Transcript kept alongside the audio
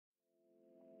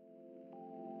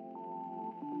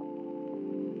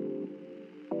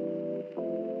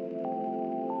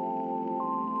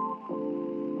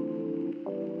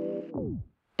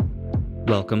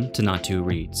Welcome to Not Two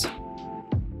Reads,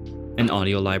 an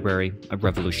audio library of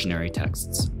revolutionary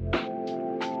texts.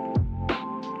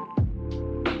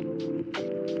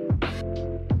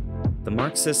 The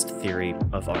Marxist Theory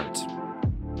of Art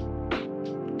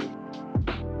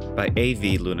by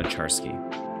A.V. Lunacharsky.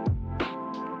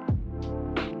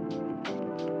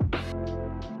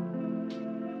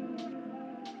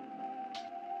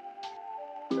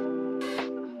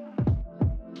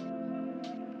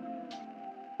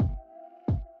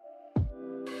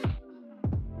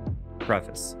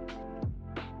 Preface.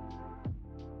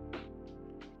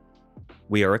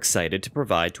 We are excited to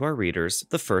provide to our readers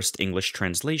the first English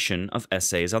translation of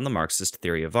Essays on the Marxist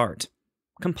Theory of Art,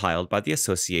 compiled by the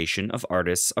Association of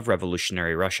Artists of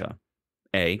Revolutionary Russia,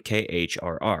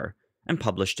 AKHRR, and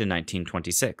published in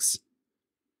 1926.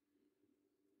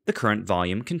 The current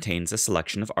volume contains a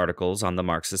selection of articles on the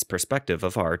Marxist perspective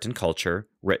of art and culture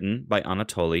written by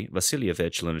Anatoly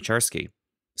Vasilyevich Lunacharsky,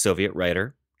 Soviet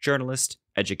writer, journalist,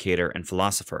 educator, and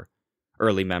philosopher,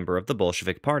 early member of the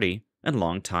Bolshevik Party, and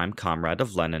longtime comrade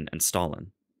of Lenin and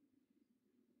Stalin.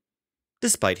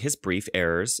 Despite his brief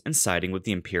errors and siding with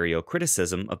the imperial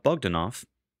criticism of Bogdanov,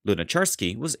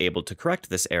 Lunacharsky was able to correct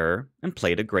this error and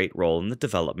played a great role in the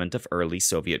development of early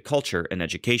Soviet culture and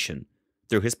education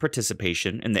through his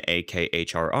participation in the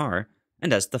AKHRR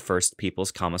and as the first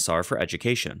People's Commissar for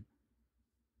Education.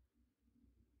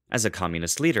 As a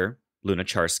communist leader,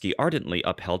 Lunacharsky ardently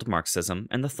upheld Marxism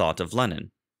and the thought of Lenin,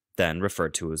 then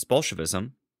referred to as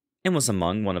Bolshevism, and was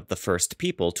among one of the first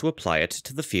people to apply it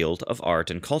to the field of art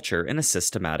and culture in a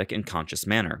systematic and conscious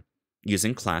manner,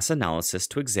 using class analysis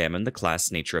to examine the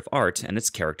class nature of art and its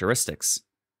characteristics.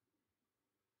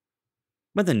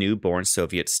 When the newborn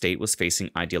Soviet state was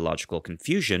facing ideological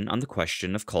confusion on the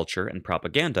question of culture and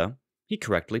propaganda, he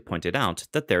correctly pointed out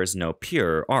that there is no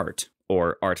pure art,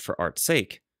 or art for art's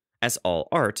sake, as all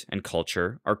art and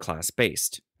culture are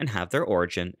class-based and have their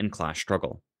origin in class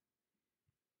struggle.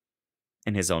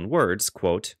 In his own words,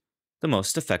 quote, "The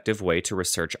most effective way to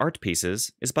research art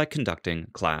pieces is by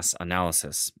conducting class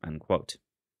analysis," end quote.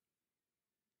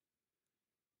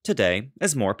 Today,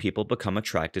 as more people become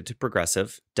attracted to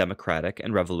progressive, democratic,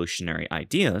 and revolutionary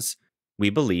ideas,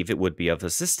 we believe it would be of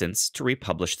assistance to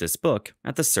republish this book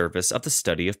at the service of the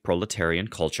study of proletarian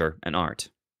culture and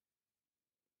art.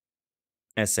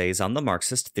 Essays on the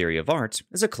Marxist Theory of Art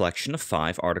is a collection of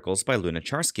 5 articles by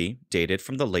Lunacharsky dated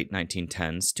from the late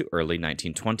 1910s to early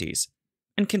 1920s,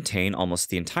 and contain almost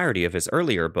the entirety of his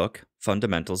earlier book,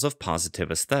 Fundamentals of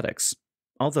Positive Aesthetics,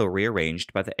 although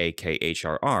rearranged by the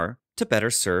AKHRR to better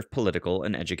serve political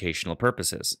and educational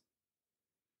purposes.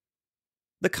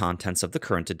 The contents of the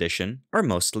current edition are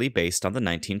mostly based on the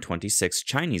 1926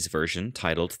 Chinese version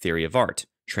titled Theory of Art,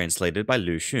 translated by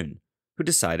Lu Xun, who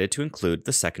decided to include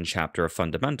the second chapter of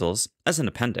Fundamentals as an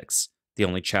appendix, the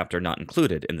only chapter not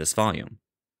included in this volume.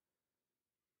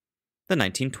 The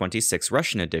 1926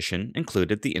 Russian edition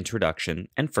included the introduction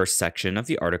and first section of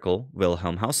the article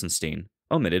Wilhelm Hausenstein,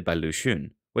 omitted by Lu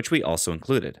Xun, which we also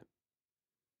included.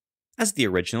 As the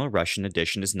original Russian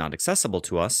edition is not accessible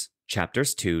to us,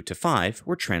 chapters 2 to 5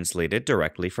 were translated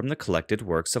directly from the collected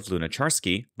works of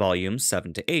Lunacharsky, volumes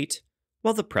 7 to 8,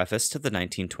 while the preface to the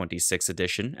 1926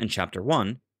 edition and Chapter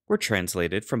 1 were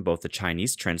translated from both the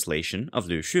Chinese translation of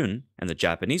Lu Xun and the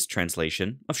Japanese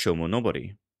translation of Shomu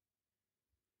Nobori.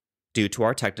 Due to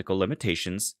our technical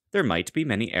limitations, there might be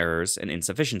many errors and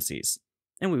insufficiencies,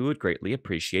 and we would greatly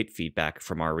appreciate feedback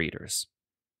from our readers.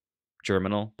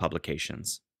 Germinal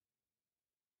Publications.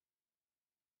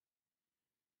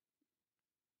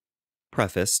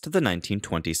 Preface to the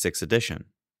 1926 edition.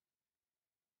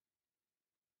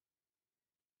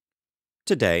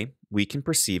 Today, we can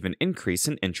perceive an increase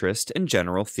in interest in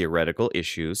general theoretical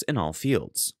issues in all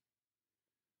fields.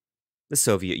 The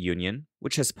Soviet Union,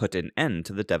 which has put an end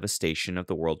to the devastation of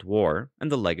the World War and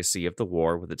the legacy of the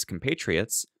war with its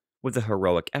compatriots, with a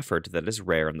heroic effort that is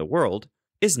rare in the world,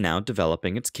 is now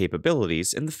developing its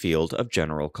capabilities in the field of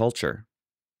general culture.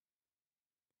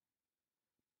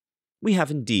 We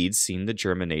have indeed seen the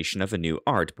germination of a new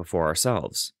art before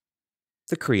ourselves.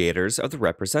 The creators are the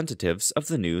representatives of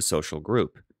the new social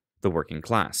group, the working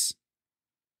class.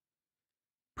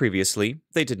 Previously,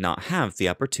 they did not have the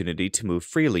opportunity to move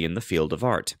freely in the field of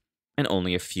art, and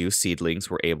only a few seedlings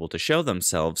were able to show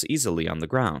themselves easily on the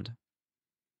ground.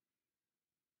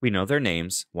 We know their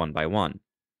names one by one.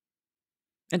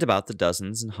 And about the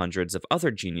dozens and hundreds of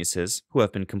other geniuses who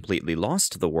have been completely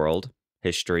lost to the world,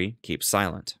 history keeps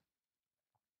silent.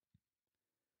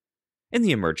 In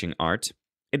the emerging art,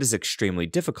 it is extremely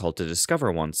difficult to discover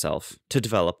oneself, to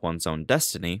develop one's own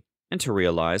destiny, and to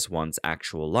realize one's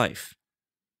actual life.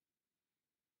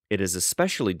 It is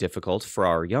especially difficult for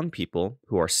our young people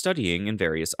who are studying in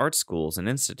various art schools and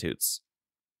institutes.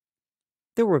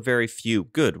 There were very few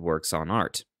good works on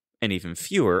art, and even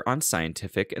fewer on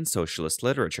scientific and socialist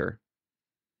literature.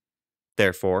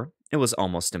 Therefore, it was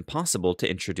almost impossible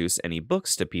to introduce any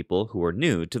books to people who were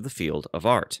new to the field of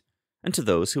art, and to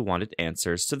those who wanted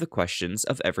answers to the questions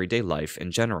of everyday life in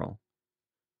general.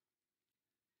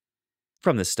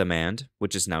 From this demand,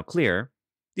 which is now clear,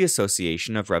 the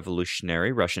Association of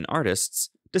Revolutionary Russian Artists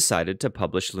decided to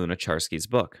publish Lunacharsky's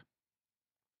book.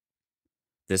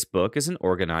 This book is an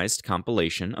organized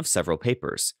compilation of several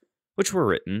papers, which were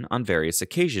written on various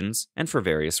occasions and for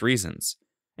various reasons,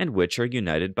 and which are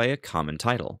united by a common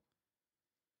title.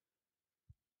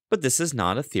 But this is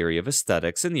not a theory of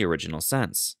aesthetics in the original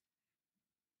sense.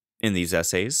 In these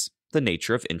essays, the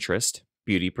nature of interest,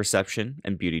 beauty perception,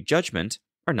 and beauty judgment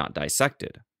are not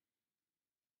dissected.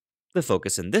 The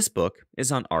focus in this book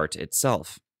is on art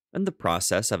itself and the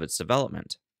process of its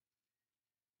development.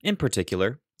 In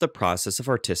particular, the process of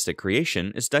artistic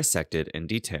creation is dissected in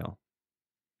detail.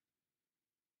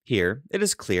 Here, it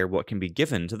is clear what can be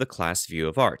given to the class view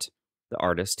of art, the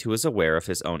artist who is aware of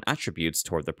his own attributes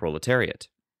toward the proletariat.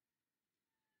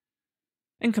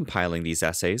 In compiling these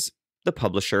essays, the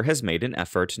publisher has made an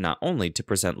effort not only to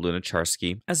present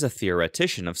Lunacharsky as a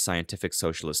theoretician of scientific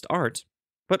socialist art,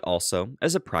 but also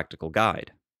as a practical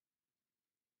guide.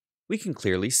 We can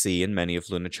clearly see in many of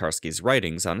Lunacharsky's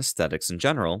writings on aesthetics in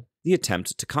general the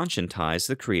attempt to conscientize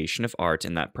the creation of art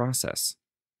in that process.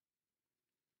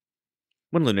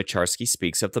 When Lunacharsky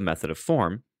speaks of the method of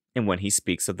form, and when he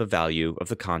speaks of the value of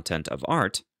the content of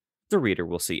art, the reader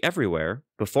will see everywhere,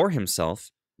 before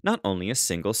himself, not only a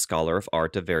single scholar of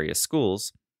art of various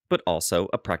schools, but also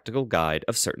a practical guide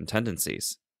of certain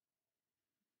tendencies.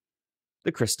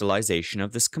 The crystallization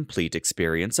of this complete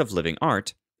experience of living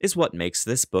art is what makes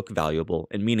this book valuable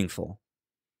and meaningful.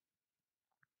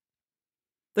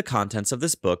 The contents of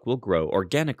this book will grow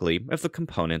organically if the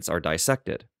components are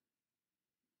dissected.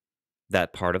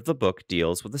 That part of the book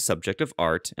deals with the subject of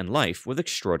art and life with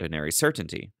extraordinary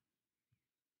certainty.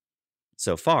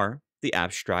 So far, the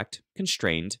abstract,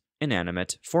 constrained,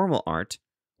 inanimate, formal art,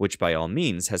 which by all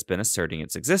means has been asserting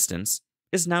its existence,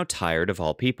 is now tired of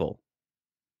all people.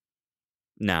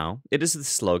 Now, it is the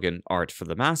slogan "Art for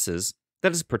the Masses"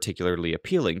 that is particularly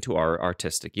appealing to our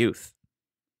artistic youth.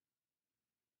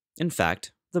 In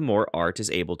fact, the more art is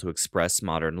able to express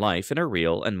modern life in a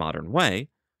real and modern way,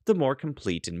 the more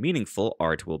complete and meaningful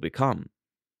art will become.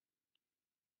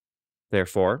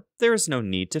 Therefore, there is no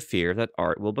need to fear that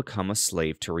art will become a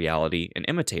slave to reality and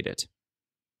imitate it.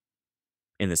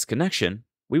 In this connection,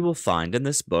 we will find in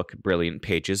this book brilliant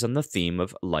pages on the theme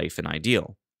of life and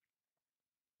ideal.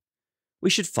 We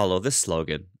should follow this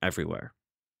slogan everywhere.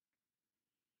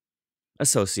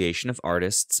 Association of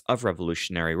Artists of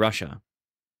Revolutionary Russia,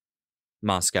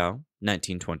 Moscow,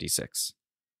 1926.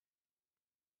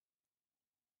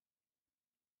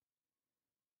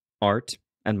 Art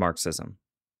and Marxism.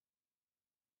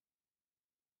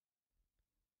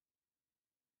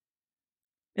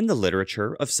 In the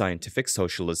literature of scientific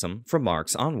socialism from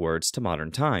Marx onwards to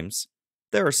modern times,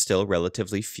 there are still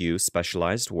relatively few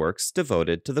specialized works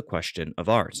devoted to the question of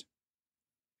art.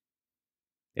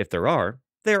 If there are,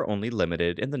 they are only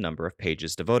limited in the number of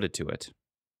pages devoted to it.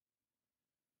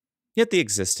 Yet the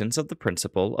existence of the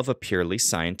principle of a purely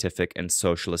scientific and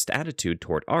socialist attitude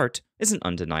toward art is an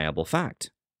undeniable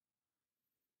fact.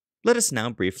 Let us now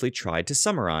briefly try to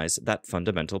summarize that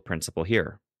fundamental principle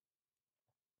here.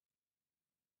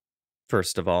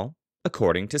 First of all,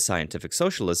 according to scientific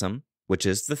socialism, which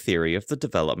is the theory of the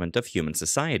development of human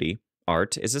society,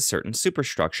 art is a certain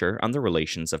superstructure on the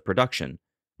relations of production,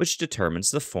 which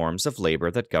determines the forms of labor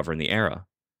that govern the era.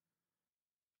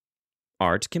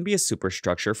 Art can be a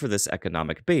superstructure for this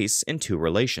economic base in two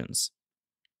relations.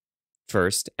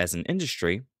 First, as an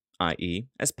industry, i.e.,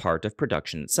 as part of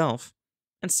production itself,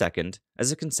 and second,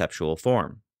 as a conceptual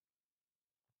form.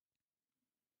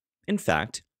 In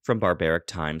fact, from barbaric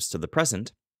times to the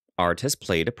present, art has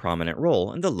played a prominent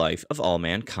role in the life of all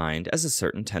mankind as a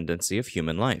certain tendency of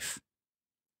human life.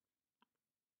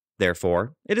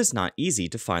 Therefore, it is not easy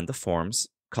to find the forms,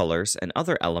 colors, and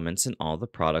other elements in all the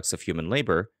products of human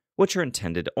labor which are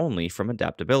intended only from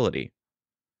adaptability.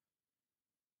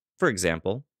 For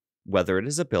example, whether it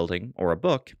is a building or a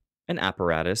book, an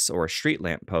apparatus or a street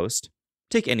lamp post,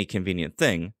 take any convenient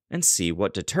thing and see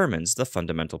what determines the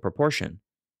fundamental proportion.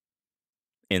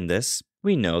 In this,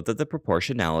 we know that the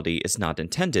proportionality is not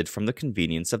intended from the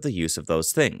convenience of the use of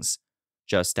those things,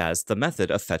 just as the method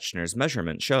of Fechner's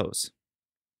measurement shows.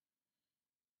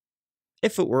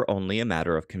 If it were only a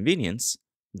matter of convenience,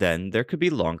 Then there could be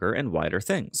longer and wider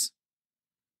things.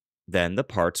 Then the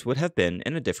parts would have been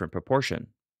in a different proportion.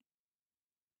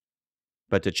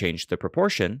 But to change the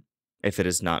proportion, if it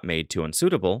is not made too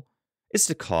unsuitable, is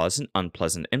to cause an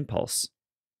unpleasant impulse.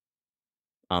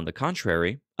 On the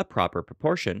contrary, a proper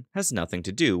proportion has nothing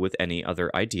to do with any other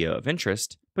idea of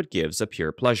interest, but gives a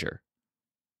pure pleasure.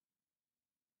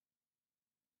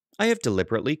 I have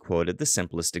deliberately quoted the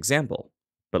simplest example,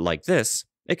 but like this,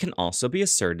 it can also be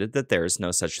asserted that there is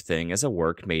no such thing as a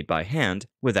work made by hand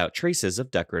without traces of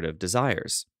decorative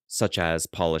desires, such as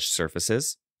polished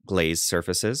surfaces, glazed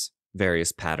surfaces,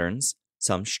 various patterns,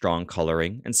 some strong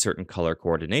coloring and certain color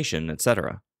coordination,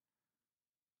 etc.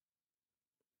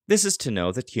 This is to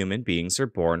know that human beings are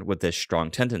born with this strong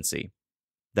tendency.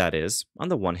 That is, on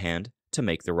the one hand, to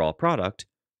make the raw product,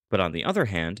 but on the other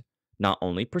hand, not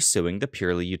only pursuing the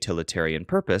purely utilitarian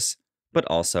purpose, but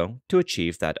also to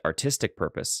achieve that artistic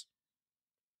purpose.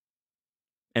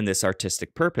 And this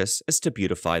artistic purpose is to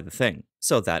beautify the thing,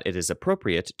 so that it is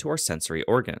appropriate to our sensory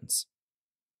organs.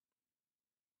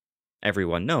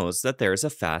 Everyone knows that there is a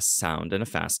fast sound and a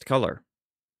fast color.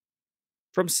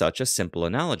 From such a simple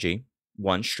analogy,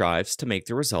 one strives to make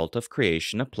the result of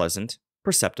creation a pleasant,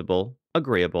 perceptible,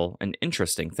 agreeable, and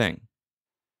interesting thing.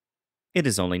 It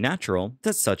is only natural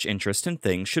that such interest in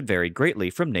things should vary greatly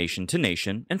from nation to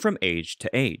nation and from age to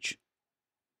age.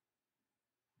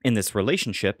 In this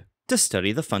relationship, to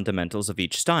study the fundamentals of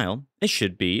each style, it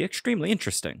should be extremely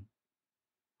interesting.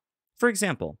 For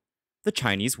example, the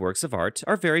Chinese works of art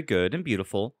are very good and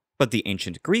beautiful, but the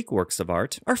ancient Greek works of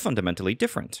art are fundamentally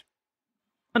different.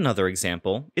 Another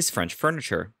example is French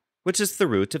furniture, which is the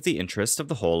root of the interest of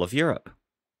the whole of Europe.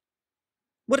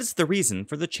 What is the reason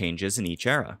for the changes in each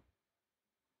era?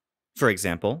 For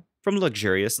example, from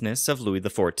luxuriousness of Louis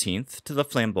XIV to the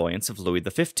flamboyance of Louis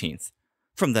XV,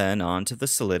 from then on to the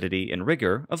solidity and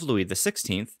rigor of Louis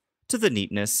XVI, to the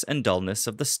neatness and dullness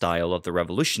of the style of the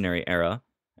Revolutionary era,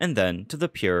 and then to the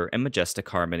pure and majestic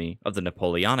harmony of the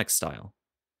Napoleonic style.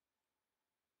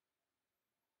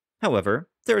 However,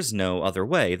 there is no other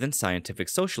way than scientific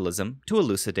socialism to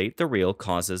elucidate the real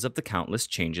causes of the countless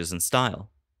changes in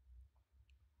style.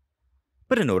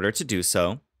 But in order to do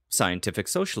so, scientific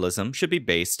socialism should be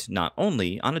based not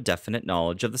only on a definite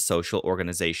knowledge of the social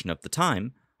organization of the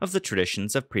time, of the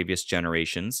traditions of previous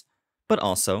generations, but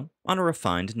also on a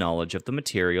refined knowledge of the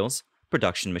materials,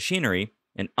 production machinery,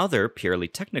 and other purely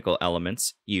technical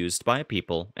elements used by a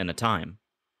people in a time.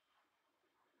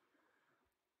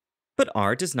 But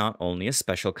art is not only a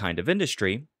special kind of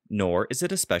industry, nor is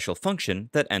it a special function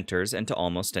that enters into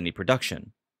almost any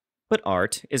production, but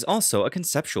art is also a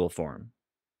conceptual form.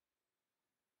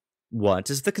 What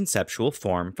is the conceptual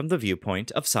form from the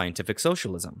viewpoint of scientific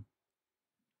socialism?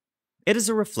 It is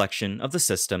a reflection of the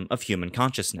system of human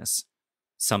consciousness,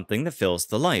 something that fills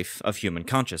the life of human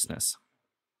consciousness.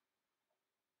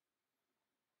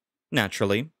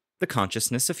 Naturally, the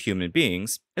consciousness of human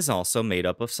beings is also made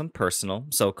up of some personal,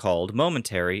 so-called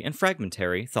momentary and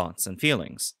fragmentary thoughts and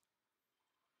feelings.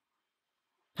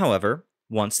 However,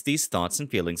 once these thoughts and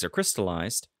feelings are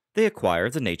crystallized, they acquire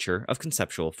the nature of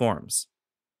conceptual forms.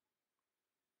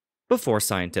 Before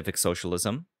scientific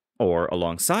socialism, or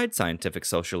alongside scientific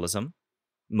socialism,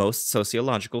 most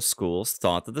sociological schools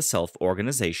thought that the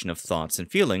self-organization of thoughts and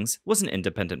feelings was an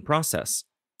independent process,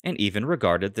 and even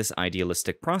regarded this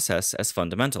idealistic process as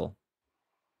fundamental.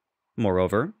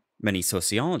 Moreover, many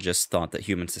sociologists thought that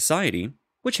human society,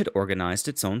 which had organized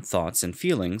its own thoughts and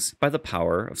feelings by the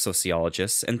power of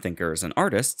sociologists and thinkers and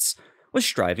artists, was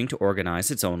striving to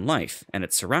organize its own life and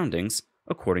its surroundings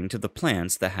according to the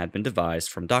plans that had been devised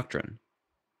from doctrine.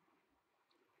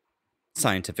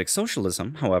 Scientific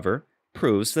socialism, however,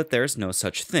 proves that there is no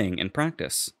such thing in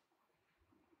practice.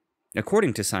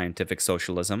 According to scientific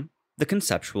socialism, the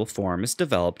conceptual form is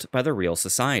developed by the real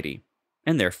society,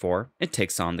 and therefore it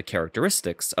takes on the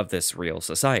characteristics of this real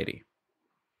society.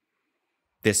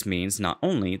 This means not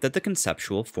only that the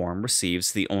conceptual form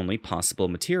receives the only possible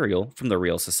material from the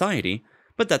real society,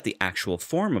 but that the actual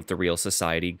form of the real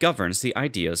society governs the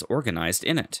ideas organized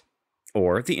in it,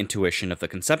 or the intuition of the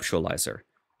conceptualizer,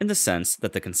 in the sense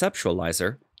that the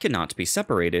conceptualizer cannot be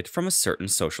separated from a certain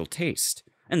social taste,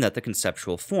 and that the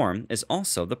conceptual form is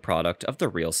also the product of the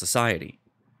real society.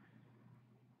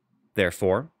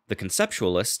 Therefore, the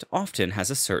conceptualist often has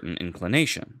a certain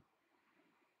inclination.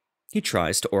 He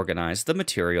tries to organize the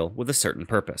material with a certain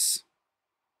purpose.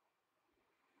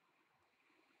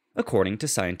 According to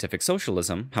scientific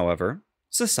socialism, however,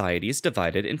 society is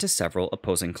divided into several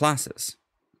opposing classes.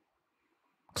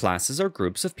 Classes are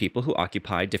groups of people who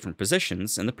occupy different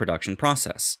positions in the production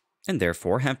process, and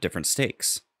therefore have different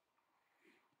stakes.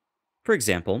 For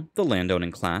example, the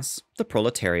landowning class, the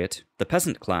proletariat, the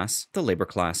peasant class, the labor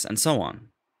class, and so on.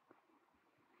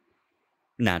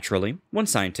 Naturally, when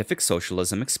scientific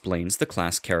socialism explains the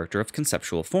class character of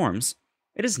conceptual forms,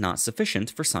 it is not sufficient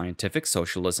for scientific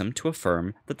socialism to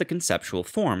affirm that the conceptual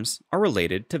forms are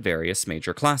related to various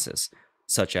major classes,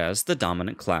 such as the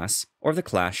dominant class or the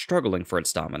class struggling for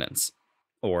its dominance,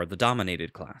 or the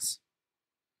dominated class.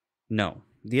 No,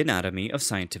 the anatomy of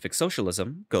scientific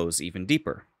socialism goes even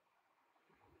deeper.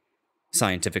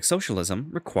 Scientific socialism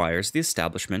requires the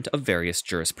establishment of various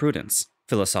jurisprudence,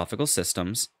 philosophical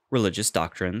systems, religious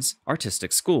doctrines,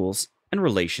 artistic schools, and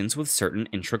relations with certain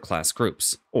intra-class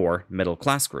groups, or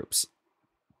middle-class groups.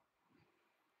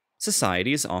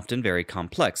 Society is often very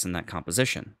complex in that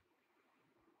composition.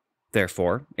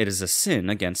 Therefore, it is a sin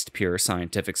against pure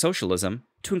scientific socialism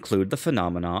to include the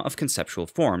phenomena of conceptual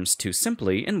forms too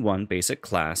simply in one basic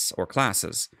class or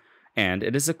classes, and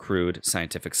it is a crude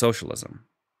scientific socialism.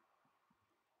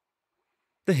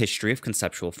 The history of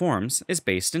conceptual forms is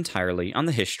based entirely on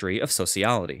the history of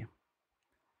sociality.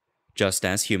 Just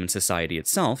as human society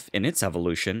itself, in its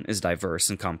evolution, is diverse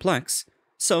and complex,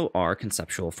 so are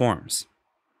conceptual forms.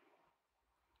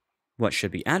 What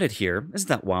should be added here is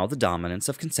that while the dominance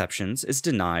of conceptions is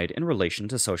denied in relation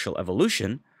to social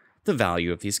evolution, the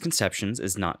value of these conceptions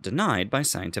is not denied by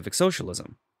scientific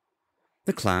socialism.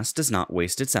 The class does not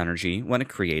waste its energy when it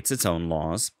creates its own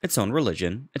laws, its own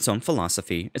religion, its own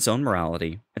philosophy, its own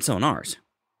morality, its own art.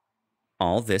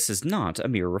 All this is not a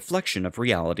mere reflection of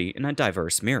reality in a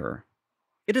diverse mirror.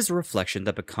 It is a reflection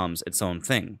that becomes its own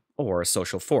thing, or a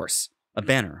social force, a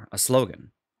banner, a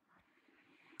slogan.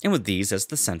 And with these as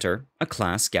the center, a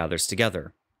class gathers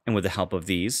together, and with the help of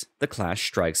these, the class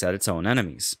strikes at its own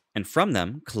enemies, and from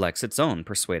them collects its own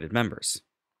persuaded members.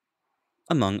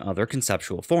 Among other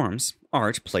conceptual forms,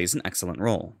 art plays an excellent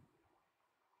role.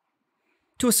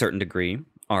 To a certain degree,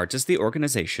 art is the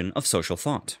organization of social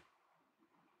thought.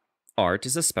 Art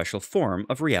is a special form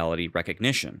of reality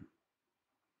recognition.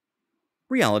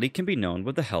 Reality can be known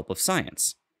with the help of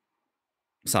science.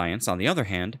 Science, on the other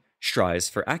hand, strives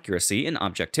for accuracy and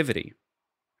objectivity.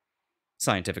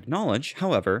 Scientific knowledge,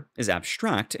 however, is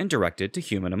abstract and directed to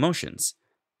human emotions,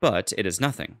 but it is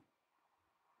nothing.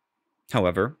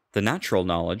 However, the natural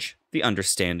knowledge, the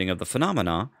understanding of the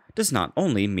phenomena, does not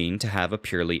only mean to have a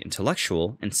purely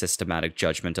intellectual and systematic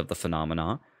judgment of the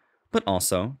phenomena, but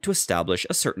also to establish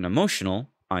a certain emotional,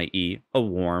 i.e., a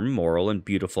warm, moral, and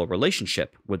beautiful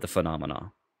relationship with the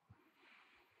phenomena.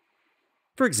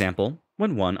 For example,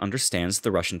 when one understands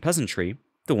the Russian peasantry,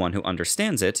 the one who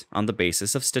understands it on the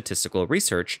basis of statistical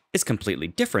research is completely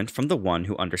different from the one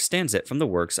who understands it from the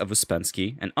works of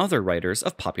Uspensky and other writers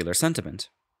of popular sentiment.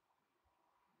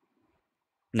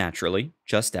 Naturally,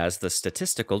 just as the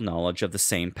statistical knowledge of the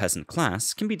same peasant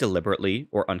class can be deliberately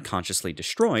or unconsciously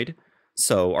destroyed,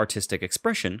 so artistic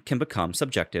expression can become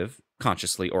subjective,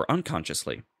 consciously or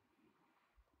unconsciously.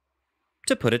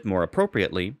 To put it more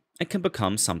appropriately, it can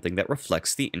become something that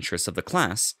reflects the interests of the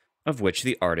class, of which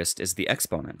the artist is the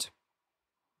exponent.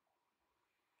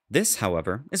 This,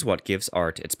 however, is what gives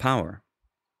art its power.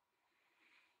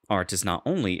 Art is not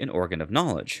only an organ of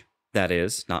knowledge, that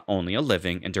is, not only a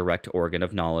living and direct organ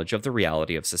of knowledge of the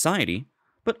reality of society,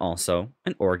 but also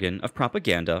an organ of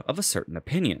propaganda of a certain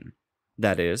opinion,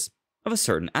 that is, of a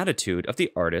certain attitude of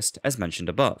the artist as mentioned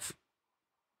above.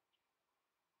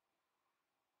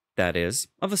 That is,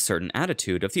 of a certain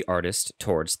attitude of the artist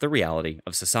towards the reality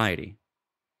of society.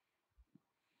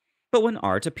 But when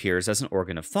art appears as an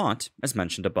organ of thought, as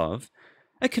mentioned above,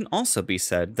 it can also be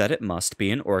said that it must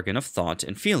be an organ of thought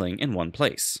and feeling in one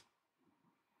place.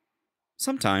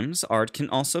 Sometimes art can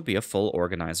also be a full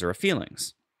organizer of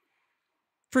feelings.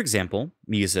 For example,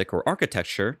 music or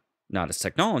architecture, not as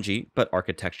technology, but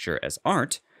architecture as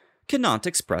art, cannot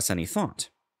express any thought.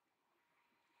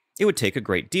 It would take a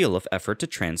great deal of effort to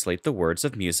translate the words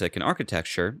of music and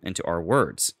architecture into our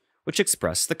words, which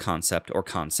express the concept or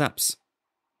concepts.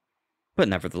 But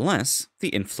nevertheless, the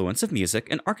influence of music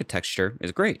and architecture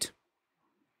is great.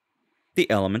 The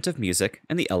element of music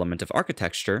and the element of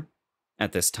architecture,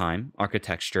 at this time,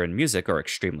 architecture and music are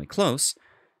extremely close,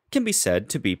 can be said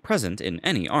to be present in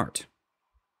any art.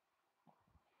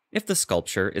 If the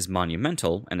sculpture is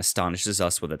monumental and astonishes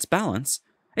us with its balance,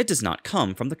 it does not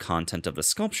come from the content of the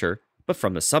sculpture, but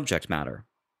from the subject matter.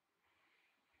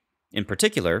 In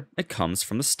particular, it comes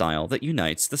from the style that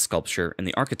unites the sculpture and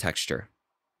the architecture.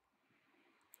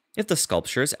 If the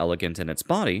sculpture is elegant in its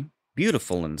body,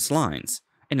 beautiful in its lines,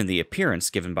 and in the appearance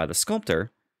given by the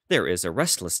sculptor, there is a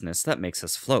restlessness that makes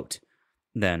us float.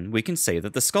 Then we can say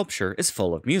that the sculpture is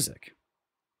full of music.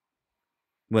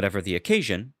 Whatever the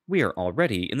occasion, we are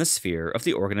already in the sphere of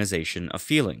the organization of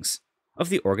feelings, of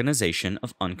the organization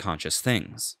of unconscious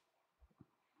things.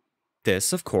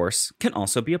 This, of course, can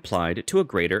also be applied to a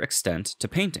greater extent to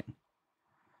painting.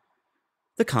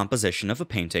 The composition of a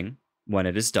painting, when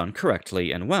it is done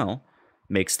correctly and well,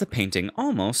 makes the painting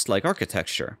almost like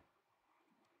architecture.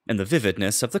 And the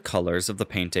vividness of the colors of the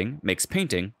painting makes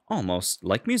painting almost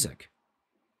like music.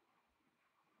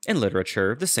 In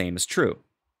literature, the same is true.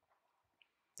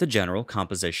 The general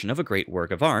composition of a great work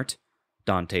of art,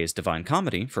 Dante's Divine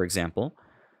Comedy, for example,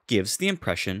 gives the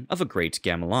impression of a great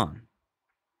gamelan.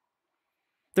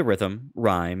 The rhythm,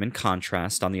 rhyme, and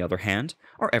contrast, on the other hand,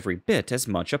 are every bit as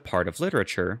much a part of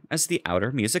literature as the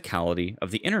outer musicality of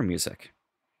the inner music.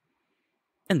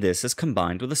 And this is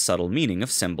combined with a subtle meaning of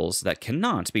symbols that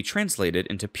cannot be translated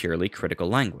into purely critical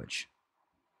language.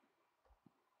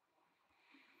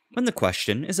 When the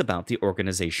question is about the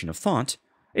organization of thought,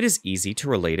 it is easy to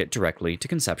relate it directly to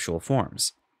conceptual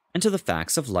forms, and to the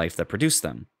facts of life that produce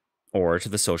them, or to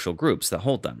the social groups that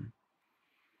hold them.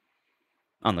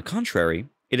 On the contrary,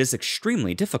 it is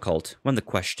extremely difficult when the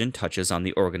question touches on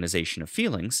the organization of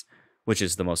feelings, which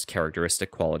is the most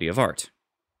characteristic quality of art.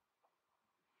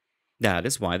 That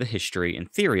is why the history and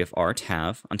theory of art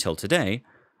have, until today,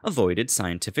 avoided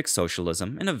scientific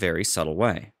socialism in a very subtle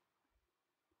way.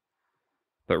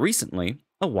 But recently,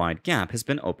 a wide gap has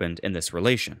been opened in this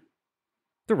relation.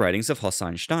 The writings of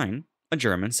Hussein Stein, a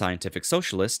German scientific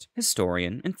socialist,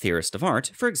 historian, and theorist of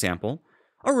art, for example,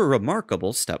 are a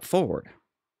remarkable step forward.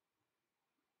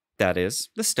 That is,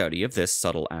 the study of this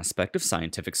subtle aspect of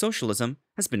scientific socialism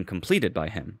has been completed by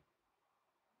him.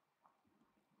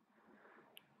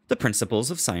 The principles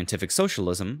of scientific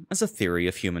socialism as a theory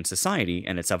of human society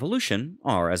and its evolution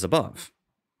are as above.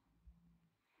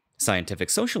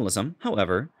 Scientific socialism,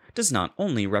 however, does not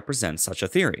only represent such a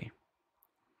theory.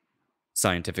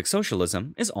 Scientific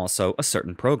socialism is also a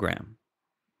certain program.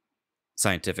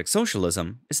 Scientific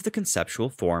socialism is the conceptual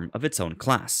form of its own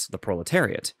class, the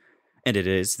proletariat, and it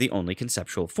is the only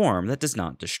conceptual form that does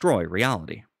not destroy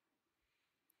reality.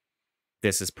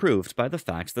 This is proved by the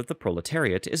fact that the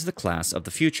proletariat is the class of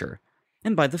the future,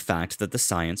 and by the fact that the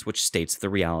science which states the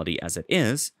reality as it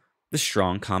is, the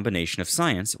strong combination of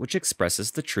science which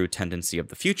expresses the true tendency of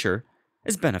the future,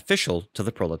 is beneficial to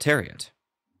the proletariat.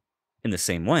 In the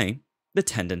same way, the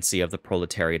tendency of the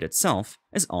proletariat itself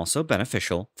is also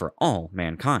beneficial for all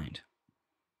mankind.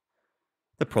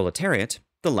 The proletariat,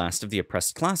 the last of the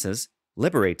oppressed classes,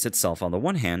 liberates itself on the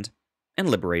one hand, and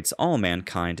liberates all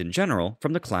mankind in general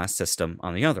from the class system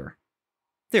on the other.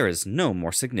 There is no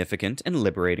more significant and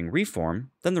liberating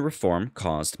reform than the reform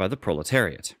caused by the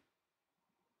proletariat.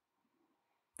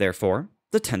 Therefore,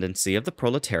 the tendency of the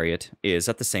proletariat is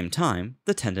at the same time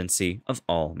the tendency of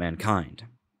all mankind.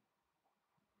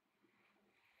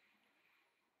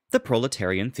 The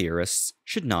proletarian theorists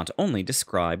should not only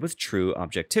describe with true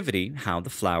objectivity how the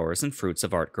flowers and fruits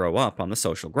of art grow up on the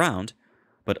social ground,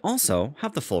 but also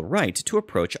have the full right to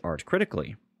approach art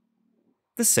critically.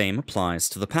 The same applies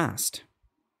to the past.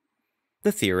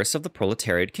 The theorists of the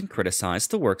proletariat can criticize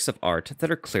the works of art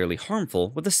that are clearly harmful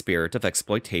with the spirit of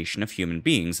exploitation of human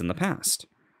beings in the past.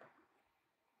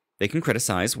 They can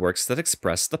criticize works that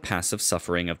express the passive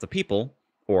suffering of the people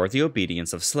or the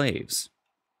obedience of slaves.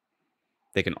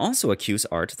 They can also accuse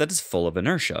art that is full of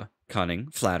inertia, cunning,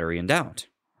 flattery, and doubt.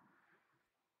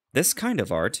 This kind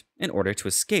of art, in order to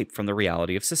escape from the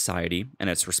reality of society and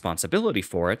its responsibility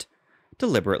for it,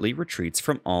 deliberately retreats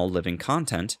from all living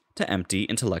content to empty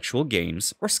intellectual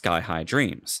games or sky-high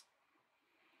dreams.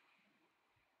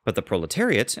 But the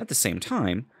proletariat, at the same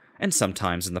time, and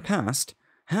sometimes in the past,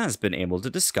 has been able to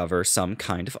discover some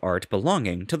kind of art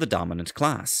belonging to the dominant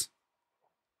class.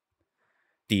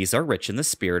 These are rich in the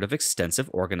spirit of extensive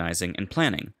organizing and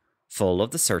planning, full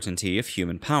of the certainty of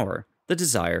human power, the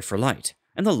desire for light,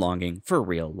 and the longing for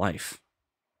real life.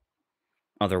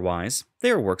 Otherwise, they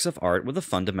are works of art with a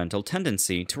fundamental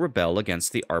tendency to rebel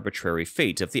against the arbitrary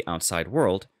fate of the outside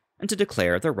world and to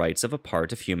declare the rights of a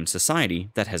part of human society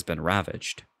that has been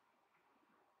ravaged.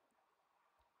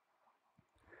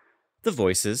 The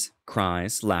voices,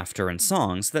 cries, laughter, and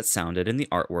songs that sounded in the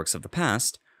artworks of the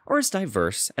past are as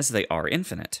diverse as they are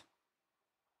infinite.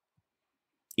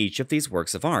 Each of these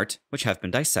works of art, which have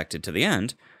been dissected to the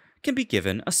end, can be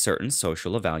given a certain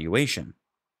social evaluation.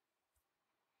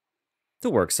 The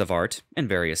works of art, in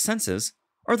various senses,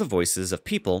 are the voices of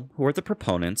people who are the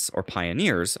proponents or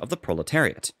pioneers of the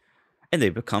proletariat, and they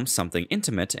become something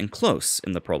intimate and close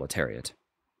in the proletariat.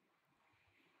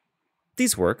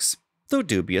 These works, though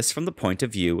dubious from the point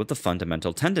of view of the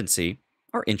fundamental tendency,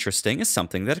 are interesting as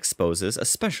something that exposes a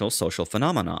special social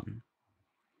phenomenon.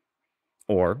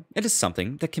 or it is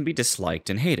something that can be disliked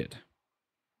and hated.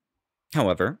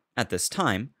 However, at this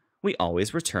time, we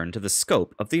always return to the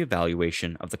scope of the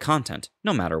evaluation of the content,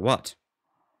 no matter what.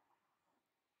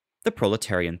 The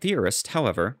proletarian theorist,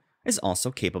 however, is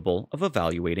also capable of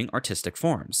evaluating artistic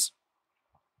forms.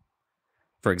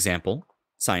 For example,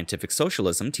 scientific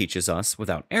socialism teaches us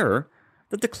without error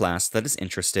that the class that is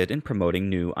interested in promoting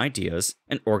new ideas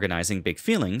and organizing big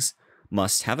feelings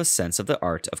must have a sense of the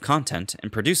art of content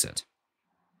and produce it.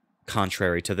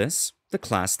 Contrary to this, the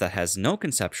class that has no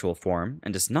conceptual form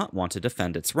and does not want to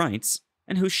defend its rights,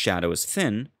 and whose shadow is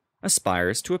thin,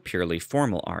 aspires to a purely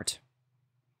formal art.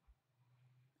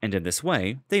 And in this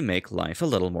way, they make life a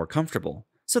little more comfortable,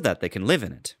 so that they can live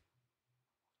in it.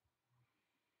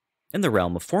 In the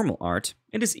realm of formal art,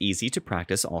 it is easy to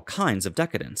practice all kinds of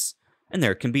decadence, and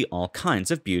there can be all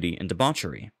kinds of beauty and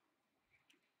debauchery.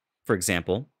 For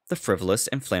example, the frivolous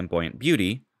and flamboyant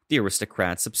beauty, the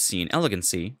aristocrat's obscene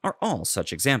elegancy are all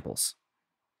such examples.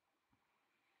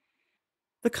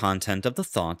 The content of the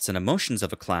thoughts and emotions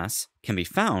of a class can be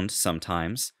found,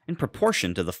 sometimes, in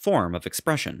proportion to the form of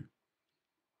expression.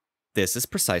 This is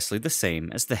precisely the same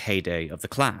as the heyday of the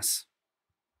class.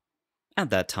 At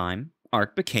that time,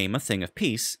 art became a thing of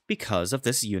peace because of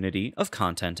this unity of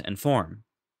content and form.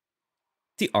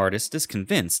 The artist is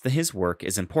convinced that his work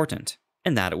is important,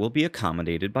 and that it will be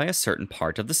accommodated by a certain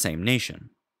part of the same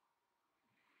nation.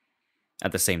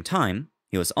 At the same time,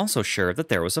 he was also sure that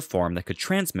there was a form that could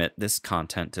transmit this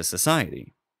content to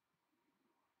society.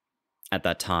 At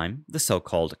that time, the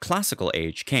so-called classical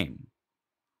age came.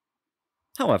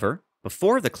 However,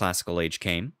 before the classical age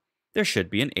came, there should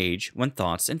be an age when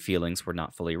thoughts and feelings were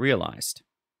not fully realized.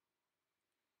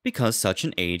 Because such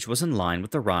an age was in line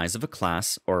with the rise of a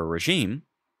class or a regime,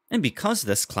 and because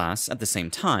this class at the same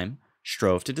time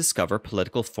strove to discover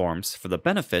political forms for the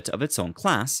benefit of its own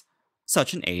class,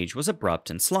 such an age was abrupt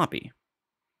and sloppy.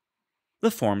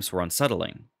 The forms were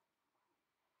unsettling.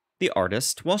 The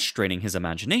artist, while straining his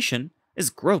imagination, is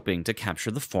groping to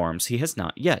capture the forms he has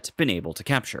not yet been able to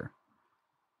capture.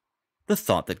 The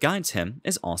thought that guides him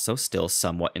is also still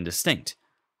somewhat indistinct,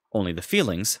 only the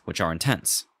feelings which are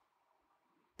intense.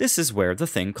 This is where the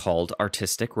thing called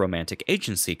artistic romantic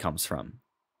agency comes from.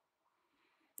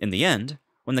 In the end,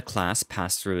 when the class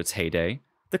passed through its heyday,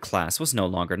 the class was no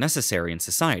longer necessary in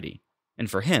society, and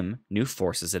for him, new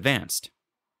forces advanced.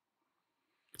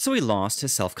 So he lost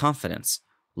his self-confidence,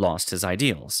 lost his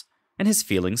ideals, and his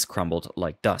feelings crumbled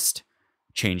like dust,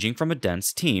 changing from a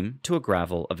dense team to a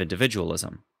gravel of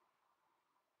individualism.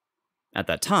 At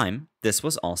that time, this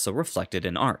was also reflected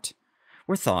in art,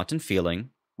 where thought and feeling,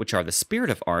 which are the spirit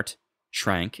of art,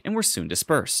 shrank and were soon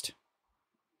dispersed.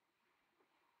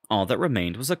 All that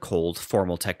remained was a cold,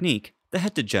 formal technique that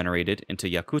had degenerated into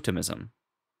Yakutism.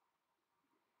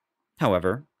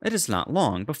 However, it is not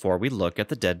long before we look at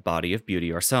the dead body of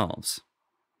beauty ourselves.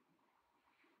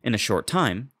 In a short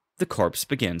time, the corpse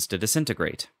begins to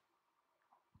disintegrate,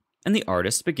 and the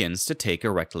artist begins to take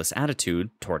a reckless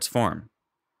attitude towards form.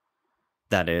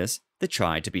 That is, they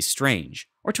try to be strange,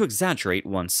 or to exaggerate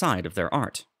one side of their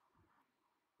art.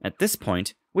 At this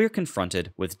point, we are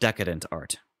confronted with decadent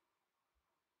art.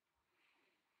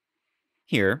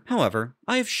 Here, however,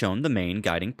 I have shown the main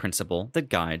guiding principle that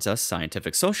guides us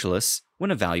scientific socialists when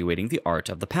evaluating the art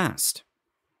of the past.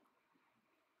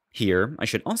 Here, I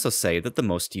should also say that the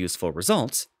most useful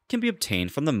results can be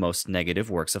obtained from the most negative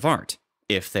works of art,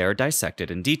 if they are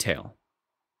dissected in detail.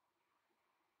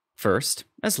 First,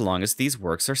 as long as these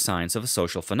works are signs of a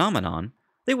social phenomenon,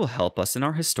 they will help us in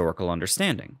our historical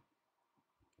understanding.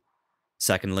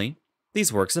 Secondly,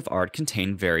 these works of art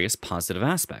contain various positive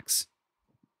aspects.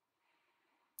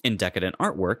 In decadent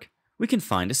artwork, we can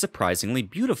find a surprisingly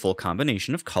beautiful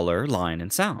combination of color, line,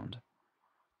 and sound.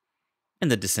 In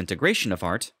the disintegration of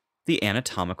art, the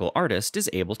anatomical artist is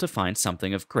able to find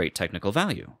something of great technical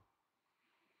value.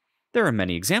 There are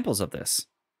many examples of this.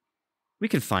 We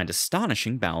can find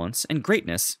astonishing balance and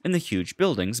greatness in the huge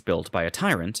buildings built by a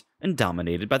tyrant and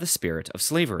dominated by the spirit of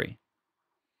slavery.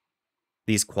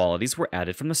 These qualities were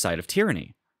added from the side of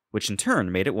tyranny, which in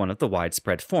turn made it one of the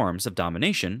widespread forms of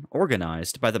domination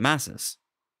organized by the masses.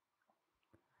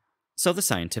 So the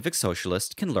scientific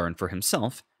socialist can learn for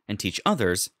himself and teach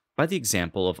others by the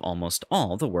example of almost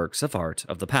all the works of art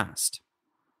of the past.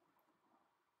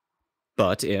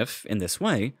 But if, in this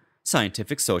way,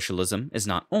 scientific socialism is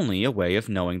not only a way of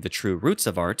knowing the true roots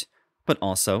of art, but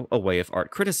also a way of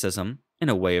art criticism and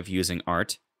a way of using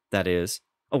art, that is,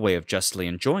 a way of justly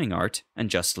enjoying art and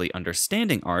justly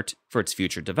understanding art for its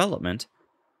future development,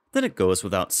 then it goes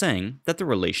without saying that the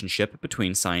relationship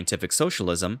between scientific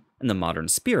socialism and the modern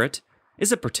spirit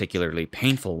is a particularly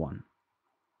painful one.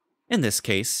 In this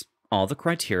case, all the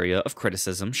criteria of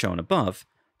criticism shown above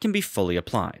can be fully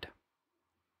applied.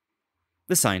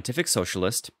 The scientific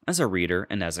socialist, as a reader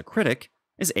and as a critic,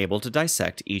 is able to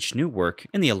dissect each new work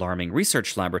in the alarming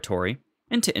research laboratory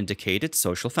and to indicate its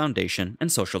social foundation and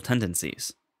social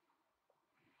tendencies.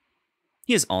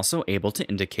 He is also able to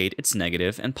indicate its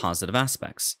negative and positive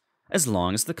aspects, as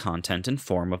long as the content and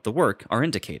form of the work are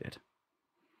indicated.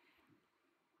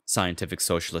 Scientific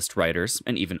socialist writers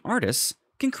and even artists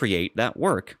can create that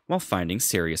work while finding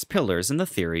serious pillars in the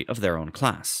theory of their own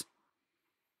class.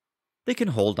 They can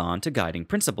hold on to guiding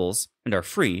principles and are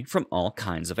free from all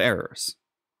kinds of errors.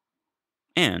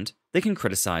 And they can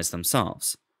criticize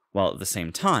themselves, while at the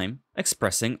same time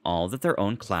expressing all that their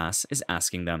own class is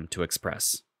asking them to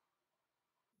express.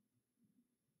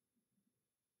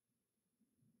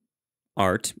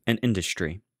 Art and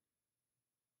industry.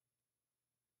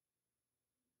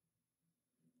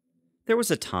 There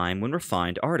was a time when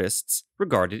refined artists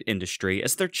regarded industry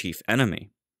as their chief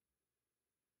enemy.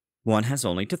 One has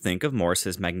only to think of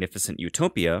Morris's magnificent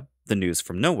utopia, The News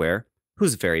from Nowhere,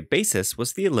 whose very basis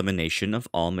was the elimination of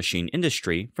all machine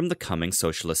industry from the coming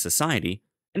socialist society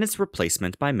and its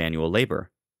replacement by manual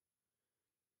labor.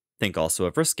 Think also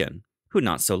of Ruskin, who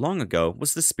not so long ago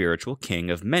was the spiritual king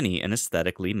of many an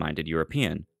aesthetically minded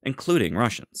European, including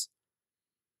Russians.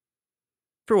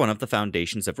 For one of the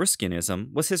foundations of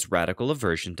Ruskinism was his radical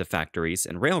aversion to factories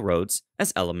and railroads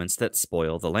as elements that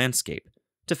spoil the landscape,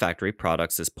 to factory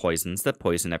products as poisons that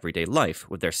poison everyday life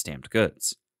with their stamped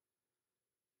goods.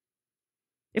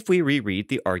 If we reread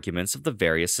the arguments of the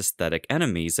various aesthetic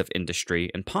enemies of industry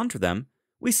and ponder them,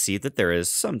 we see that there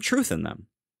is some truth in them.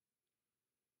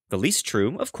 The least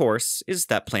true, of course, is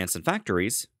that plants and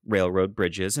factories, railroad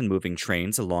bridges and moving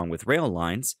trains along with rail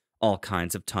lines, all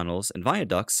kinds of tunnels and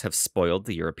viaducts have spoiled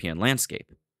the European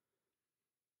landscape.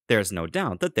 There is no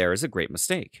doubt that there is a great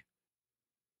mistake.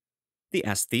 The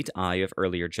aesthete eye of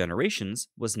earlier generations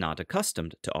was not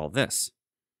accustomed to all this.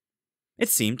 It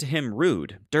seemed to him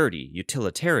rude, dirty,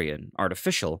 utilitarian,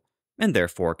 artificial, and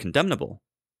therefore condemnable.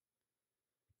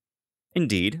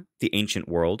 Indeed, the ancient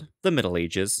world, the Middle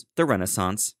Ages, the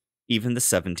Renaissance, even the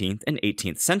 17th and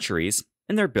 18th centuries,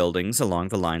 in their buildings along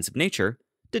the lines of nature,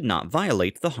 did not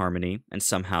violate the harmony and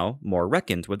somehow more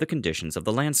reckoned with the conditions of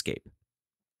the landscape.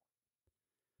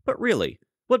 But really,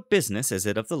 what business is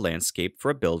it of the landscape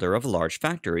for a builder of a large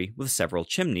factory with several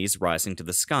chimneys rising to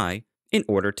the sky in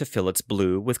order to fill its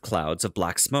blue with clouds of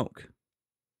black smoke?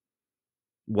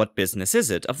 What business is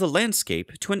it of the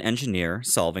landscape to an engineer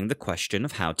solving the question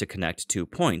of how to connect 2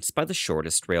 points by the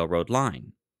shortest railroad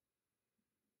line?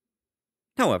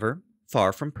 However,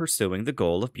 far from pursuing the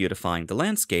goal of beautifying the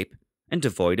landscape, and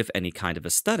devoid of any kind of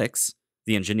aesthetics,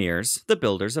 the engineers, the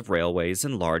builders of railways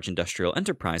and large industrial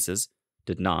enterprises,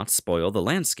 did not spoil the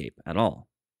landscape at all.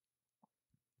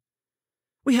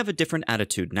 We have a different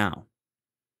attitude now.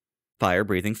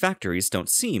 Fire-breathing factories don't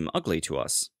seem ugly to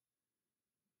us.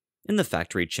 In the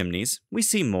factory chimneys, we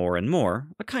see more and more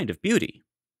a kind of beauty.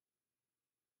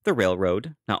 The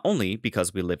railroad, not only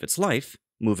because we live its life,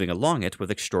 moving along it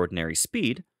with extraordinary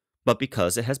speed, but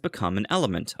because it has become an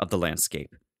element of the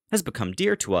landscape, has become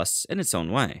dear to us in its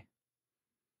own way.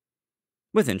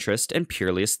 With interest and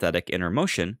purely aesthetic inner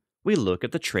motion, we look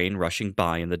at the train rushing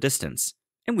by in the distance,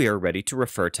 and we are ready to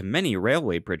refer to many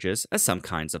railway bridges as some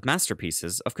kinds of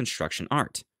masterpieces of construction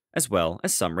art, as well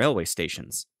as some railway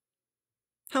stations.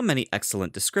 How many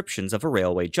excellent descriptions of a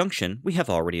railway junction we have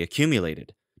already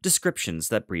accumulated, descriptions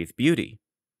that breathe beauty.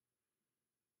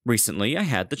 Recently, I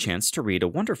had the chance to read a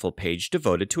wonderful page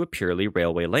devoted to a purely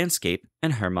railway landscape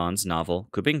in Hermann's novel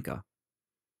Kubinka.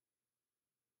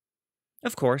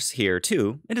 Of course, here,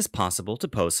 too, it is possible to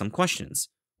pose some questions,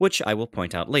 which I will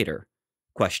point out later.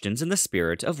 Questions in the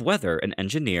spirit of whether an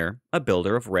engineer, a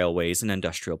builder of railways and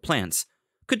industrial plants,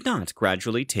 could not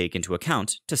gradually take into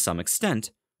account, to some extent,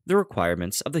 the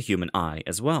requirements of the human eye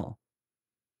as well.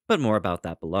 But more about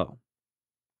that below.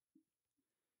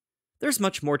 There's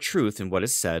much more truth in what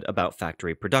is said about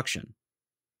factory production.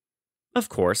 Of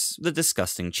course, the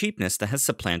disgusting cheapness that has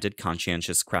supplanted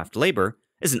conscientious craft labor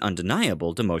is an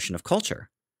undeniable demotion of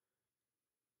culture.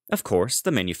 Of course,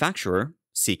 the manufacturer,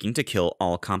 seeking to kill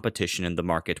all competition in the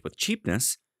market with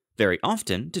cheapness, very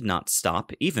often did not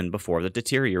stop even before the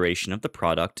deterioration of the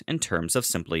product in terms of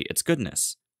simply its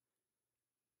goodness.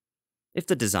 If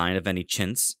the design of any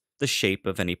chintz, the shape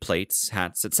of any plates,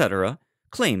 hats, etc.,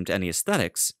 claimed any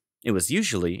aesthetics, it was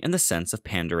usually in the sense of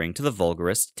pandering to the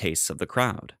vulgarest tastes of the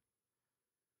crowd.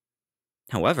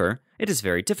 However, it is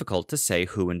very difficult to say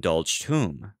who indulged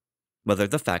whom, whether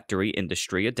the factory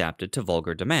industry adapted to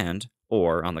vulgar demand,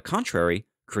 or, on the contrary,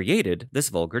 created this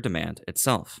vulgar demand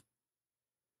itself.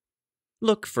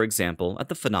 Look, for example, at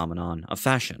the phenomenon of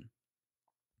fashion.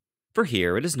 For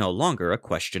here it is no longer a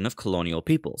question of colonial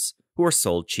peoples, who are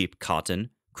sold cheap cotton,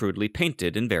 crudely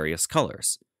painted in various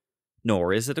colors.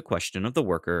 Nor is it a question of the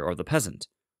worker or the peasant,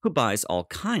 who buys all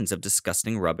kinds of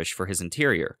disgusting rubbish for his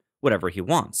interior, whatever he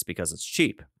wants because it's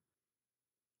cheap.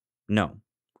 No,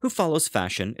 who follows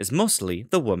fashion is mostly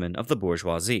the women of the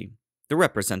bourgeoisie, the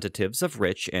representatives of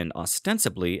rich and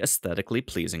ostensibly aesthetically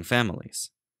pleasing families.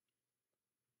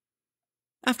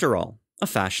 After all, a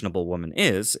fashionable woman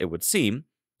is, it would seem,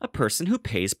 a person who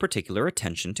pays particular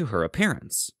attention to her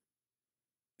appearance.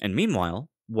 And meanwhile,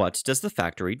 what does the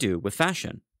factory do with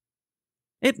fashion?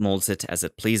 It molds it as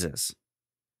it pleases.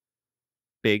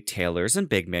 Big tailors and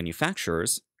big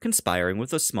manufacturers, conspiring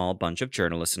with a small bunch of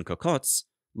journalists and cocottes,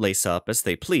 lace up as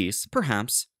they please,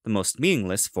 perhaps, the most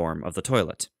meaningless form of the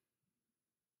toilet.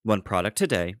 One product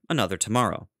today, another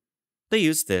tomorrow. They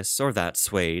use this or that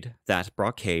suede, that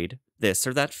brocade, this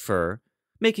or that fur,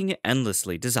 making it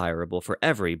endlessly desirable for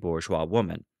every bourgeois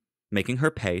woman, making her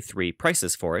pay 3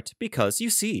 prices for it because, you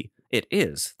see, it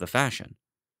is the fashion.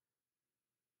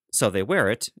 So they wear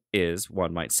it is,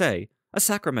 one might say, a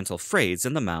sacramental phrase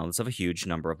in the mouths of a huge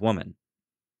number of women.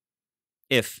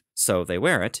 If so they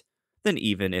wear it, then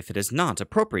even if it is not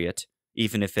appropriate,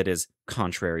 even if it is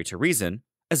contrary to reason,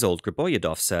 as old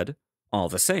Griboyedov said, all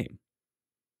the same.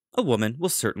 A woman will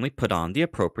certainly put on the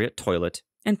appropriate toilet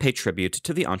and pay tribute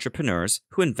to the entrepreneurs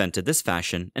who invented this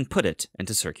fashion and put it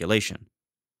into circulation.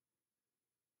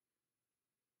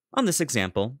 On this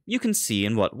example, you can see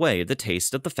in what way the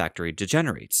taste of the factory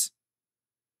degenerates.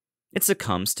 It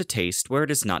succumbs to taste where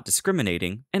it is not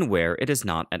discriminating and where it is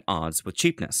not at odds with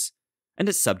cheapness, and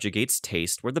it subjugates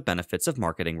taste where the benefits of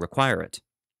marketing require it.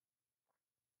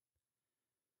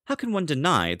 How can one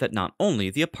deny that not only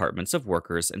the apartments of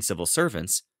workers and civil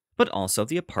servants, but also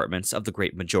the apartments of the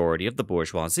great majority of the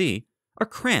bourgeoisie, are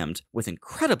crammed with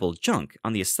incredible junk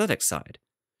on the aesthetic side,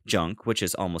 junk which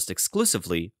is almost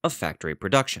exclusively of factory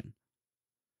production?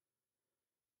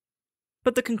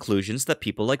 But the conclusions that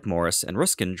people like Morris and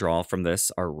Ruskin draw from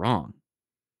this are wrong.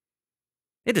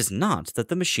 It is not that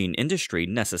the machine industry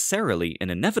necessarily and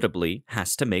inevitably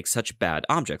has to make such bad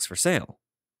objects for sale.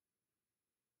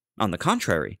 On the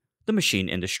contrary, the machine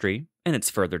industry, in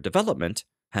its further development,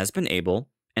 has been able,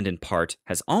 and in part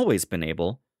has always been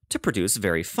able, to produce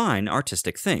very fine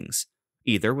artistic things,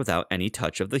 either without any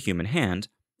touch of the human hand,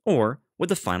 or with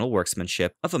the final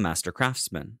workmanship of a master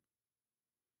craftsman.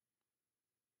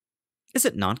 Is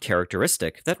it not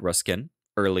characteristic that Ruskin,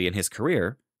 early in his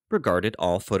career, regarded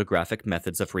all photographic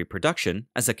methods of reproduction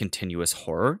as a continuous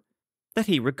horror? That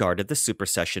he regarded the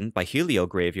supersession by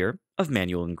heliogravure of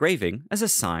manual engraving as a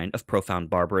sign of profound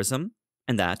barbarism,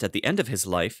 and that at the end of his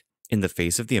life, in the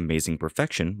face of the amazing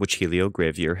perfection which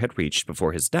heliogravure had reached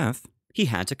before his death, he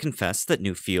had to confess that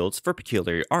new fields for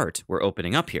peculiar art were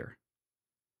opening up here?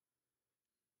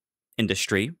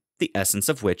 Industry, the essence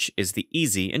of which is the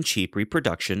easy and cheap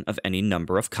reproduction of any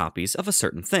number of copies of a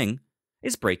certain thing,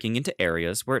 is breaking into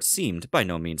areas where it seemed by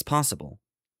no means possible.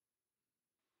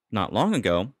 Not long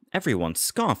ago, everyone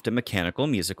scoffed at mechanical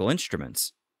musical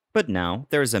instruments, but now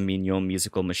there is a mignon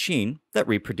musical machine that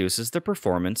reproduces the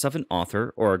performance of an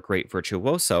author or a great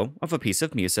virtuoso of a piece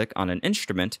of music on an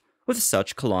instrument with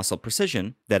such colossal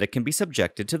precision that it can be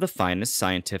subjected to the finest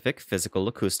scientific, physical,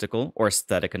 acoustical, or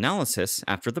aesthetic analysis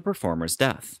after the performer's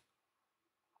death.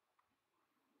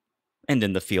 And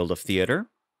in the field of theater,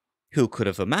 who could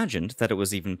have imagined that it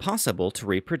was even possible to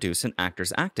reproduce an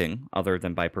actor's acting other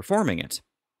than by performing it,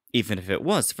 even if it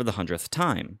was for the 100th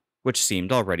time, which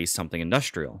seemed already something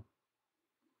industrial?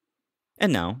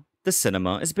 And now, the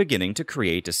cinema is beginning to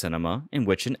create a cinema in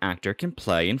which an actor can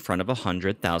play in front of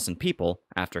 100,000 people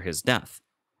after his death,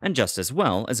 and just as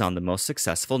well as on the most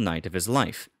successful night of his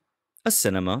life, a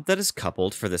cinema that is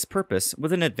coupled for this purpose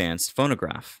with an advanced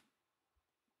phonograph.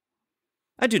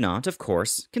 I do not, of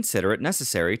course, consider it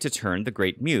necessary to turn the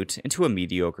great mute into a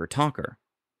mediocre talker.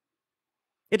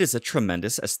 It is a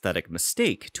tremendous aesthetic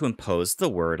mistake to impose the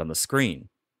word on the screen,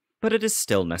 but it is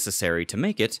still necessary to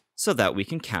make it so that we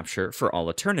can capture for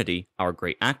all eternity our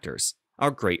great actors,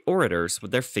 our great orators with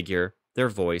their figure, their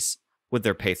voice, with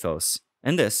their pathos,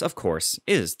 and this, of course,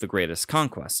 is the greatest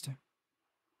conquest.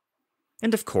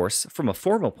 And of course, from a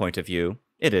formal point of view,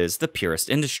 it is the purest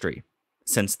industry,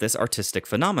 since this artistic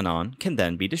phenomenon can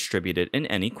then be distributed in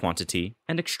any quantity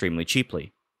and extremely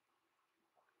cheaply.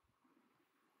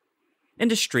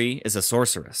 Industry is a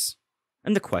sorceress,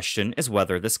 and the question is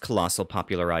whether this colossal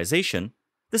popularization,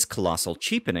 this colossal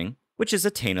cheapening, which is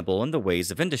attainable in the ways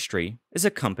of industry, is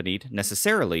accompanied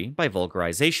necessarily by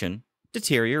vulgarization,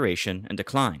 deterioration, and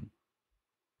decline.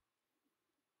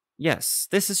 Yes,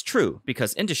 this is true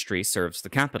because industry serves the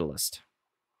capitalist.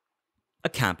 A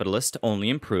capitalist only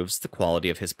improves the quality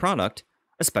of his product,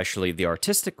 especially the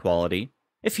artistic quality,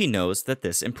 if he knows that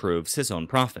this improves his own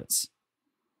profits.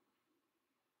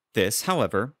 This,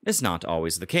 however, is not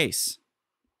always the case.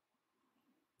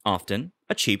 Often,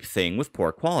 a cheap thing with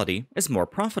poor quality is more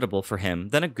profitable for him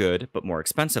than a good but more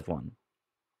expensive one.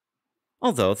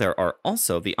 Although there are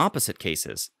also the opposite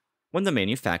cases, when the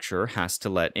manufacturer has to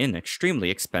let in extremely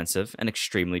expensive and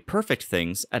extremely perfect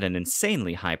things at an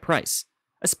insanely high price,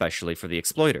 especially for the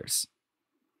exploiters.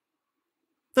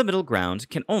 The middle ground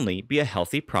can only be a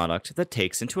healthy product that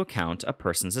takes into account a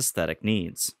person's aesthetic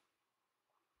needs.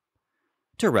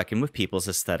 To reckon with people's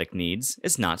aesthetic needs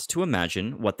is not to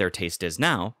imagine what their taste is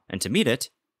now and to meet it,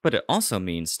 but it also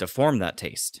means to form that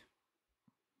taste.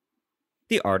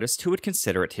 The artist who would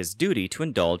consider it his duty to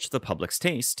indulge the public's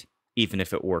taste, even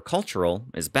if it were cultural,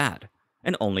 is bad,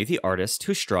 and only the artist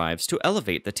who strives to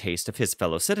elevate the taste of his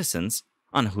fellow citizens,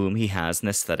 on whom he has an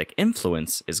aesthetic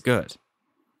influence, is good.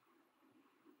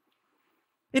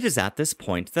 It is at this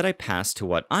point that I pass to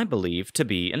what I believe to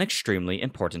be an extremely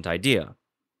important idea,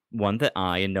 one that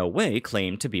I in no way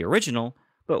claim to be original,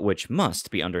 but which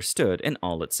must be understood in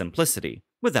all its simplicity,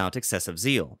 without excessive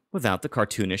zeal, without the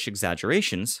cartoonish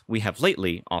exaggerations we have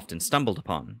lately often stumbled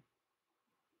upon.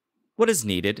 What is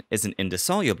needed is an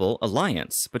indissoluble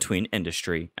alliance between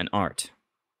industry and art.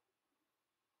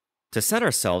 To set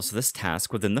ourselves this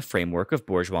task within the framework of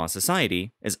bourgeois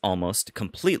society is almost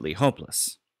completely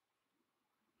hopeless.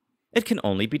 It can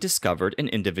only be discovered in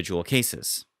individual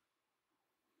cases.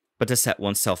 But to set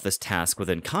oneself this task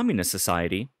within communist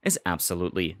society is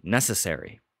absolutely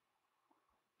necessary.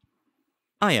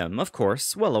 I am, of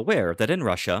course, well aware that in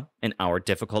Russia, in our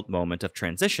difficult moment of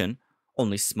transition,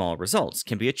 only small results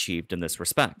can be achieved in this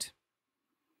respect.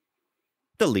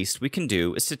 The least we can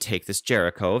do is to take this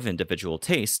Jericho of individual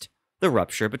taste, the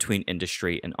rupture between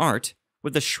industry and art,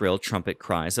 with the shrill trumpet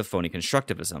cries of phony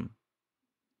constructivism.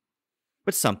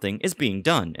 But something is being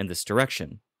done in this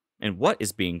direction, and what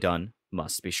is being done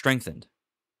must be strengthened.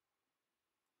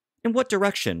 In what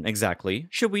direction, exactly,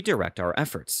 should we direct our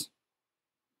efforts?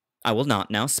 I will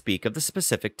not now speak of the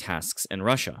specific tasks in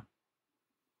Russia.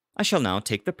 I shall now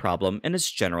take the problem in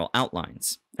its general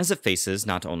outlines, as it faces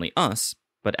not only us,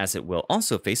 but as it will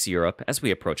also face Europe as we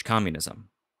approach communism.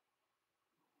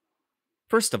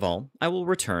 First of all, I will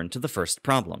return to the first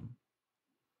problem.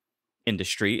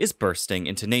 Industry is bursting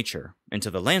into nature,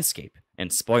 into the landscape,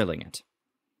 and spoiling it.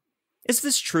 Is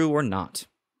this true or not?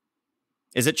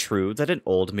 Is it true that an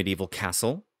old medieval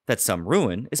castle, that some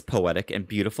ruin is poetic and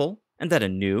beautiful, and that a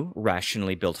new,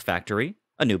 rationally built factory,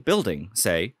 a new building,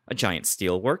 say, a giant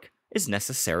steelwork, is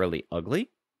necessarily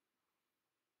ugly?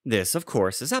 This, of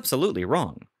course, is absolutely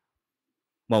wrong.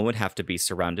 One would have to be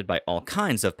surrounded by all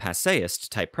kinds of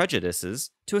passéist-type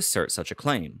prejudices to assert such a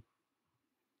claim.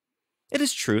 It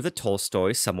is true that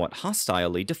Tolstoy somewhat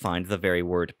hostilely defined the very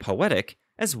word poetic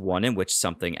as one in which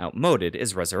something outmoded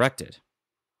is resurrected.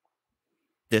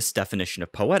 This definition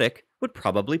of poetic would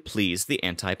probably please the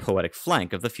anti-poetic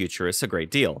flank of the futurists a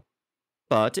great deal,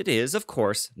 but it is, of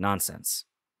course, nonsense.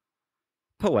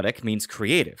 Poetic means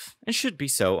creative, and should be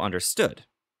so understood.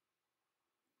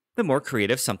 The more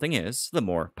creative something is, the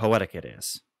more poetic it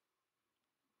is.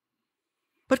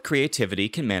 But creativity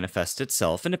can manifest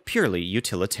itself in a purely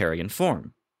utilitarian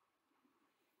form.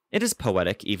 It is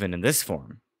poetic even in this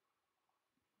form.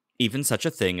 Even such a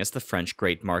thing as the French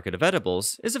Great Market of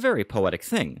Edibles is a very poetic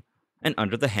thing, and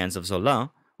under the hands of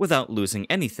Zola, without losing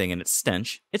anything in its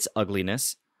stench, its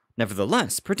ugliness,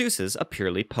 nevertheless produces a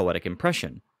purely poetic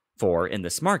impression, for in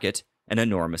this market, an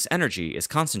enormous energy is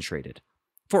concentrated,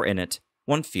 for in it,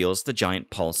 one feels the giant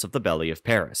pulse of the belly of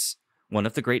Paris, one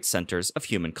of the great centers of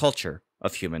human culture,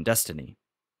 of human destiny.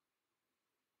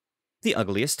 The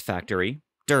ugliest factory,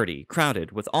 dirty,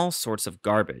 crowded with all sorts of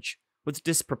garbage, with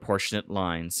disproportionate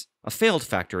lines, a failed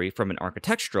factory from an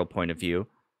architectural point of view,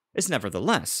 is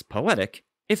nevertheless poetic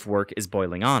if work is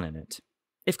boiling on in it,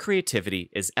 if creativity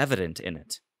is evident in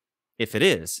it, if it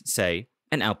is, say,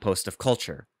 an outpost of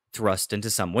culture, thrust into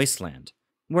some wasteland,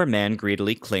 where man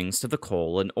greedily clings to the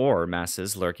coal and ore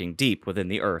masses lurking deep within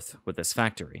the earth with this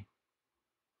factory.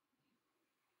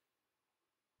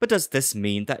 But does this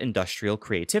mean that industrial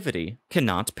creativity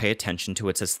cannot pay attention to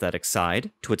its aesthetic side,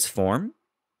 to its form?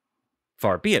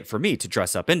 Far be it for me to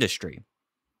dress up industry.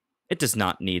 It does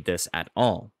not need this at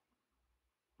all.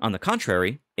 On the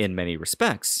contrary, in many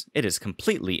respects, it is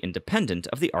completely independent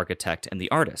of the architect and the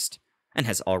artist, and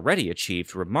has already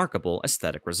achieved remarkable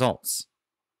aesthetic results.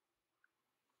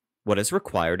 What is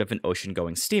required of an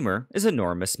ocean-going steamer is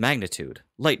enormous magnitude,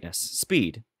 lightness,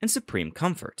 speed, and supreme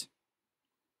comfort.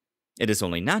 It is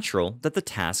only natural that the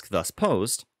task thus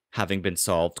posed, having been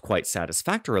solved quite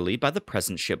satisfactorily by the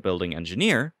present shipbuilding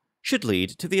engineer, should lead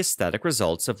to the aesthetic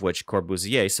results of which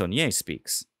Corbusier-Saunier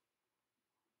speaks.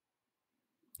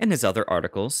 In his other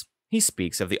articles, he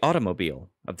speaks of the automobile,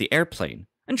 of the airplane,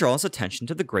 and draws attention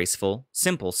to the graceful,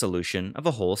 simple solution of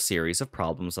a whole series of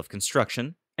problems of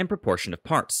construction and proportion of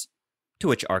parts, to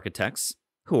which architects,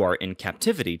 who are in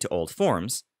captivity to old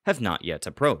forms, have not yet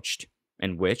approached,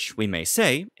 and which, we may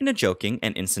say, in a joking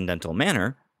and incidental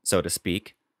manner, so to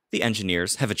speak, the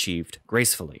engineers have achieved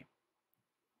gracefully.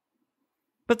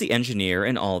 But the engineer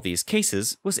in all these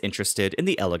cases was interested in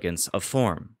the elegance of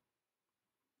form.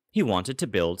 He wanted to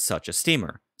build such a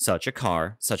steamer, such a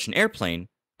car, such an airplane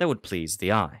that would please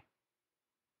the eye.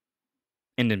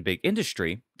 And in big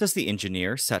industry, does the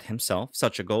engineer set himself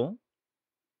such a goal?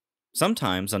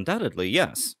 Sometimes, undoubtedly,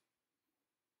 yes.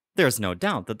 There is no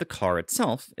doubt that the car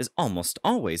itself is almost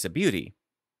always a beauty.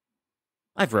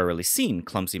 I've rarely seen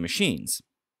clumsy machines,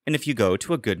 and if you go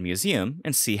to a good museum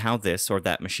and see how this or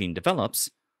that machine develops,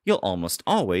 you'll almost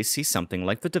always see something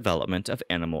like the development of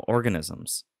animal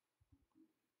organisms.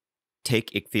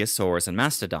 Take ichthyosaurs and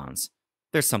mastodons.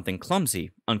 There's something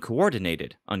clumsy,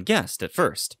 uncoordinated, unguessed at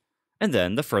first, and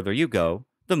then the further you go,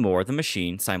 the more the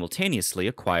machine simultaneously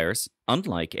acquires,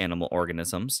 unlike animal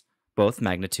organisms, both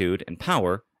magnitude and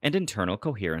power and internal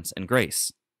coherence and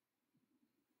grace.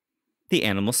 The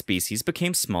animal species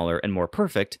became smaller and more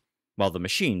perfect, while the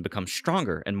machine becomes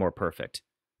stronger and more perfect,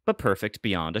 but perfect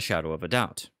beyond a shadow of a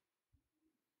doubt.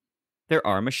 There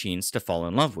are machines to fall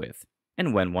in love with,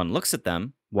 and when one looks at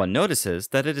them, one notices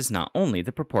that it is not only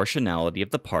the proportionality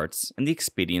of the parts and the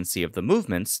expediency of the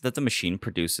movements that the machine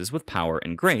produces with power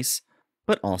and grace,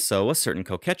 but also a certain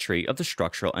coquetry of the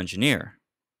structural engineer.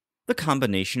 The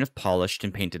combination of polished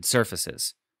and painted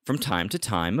surfaces, from time to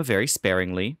time a very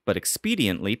sparingly but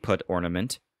expediently put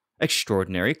ornament,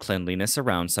 extraordinary cleanliness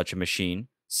around such a machine,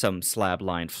 some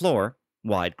slab-lined floor,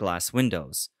 wide glass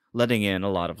windows, letting in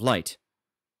a lot of light.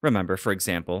 Remember, for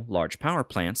example, large power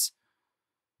plants.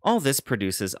 All this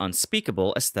produces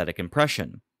unspeakable aesthetic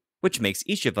impression, which makes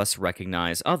each of us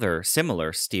recognize other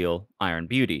similar steel, iron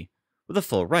beauty, with a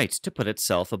full right to put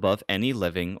itself above any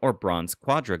living or bronze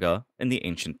quadriga in the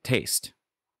ancient taste.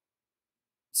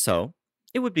 So,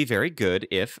 it would be very good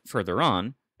if, further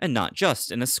on, and not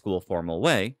just in a school-formal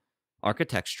way,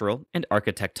 architectural and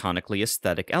architectonically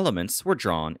aesthetic elements were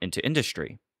drawn into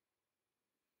industry.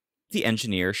 The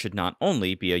engineer should not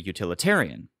only be a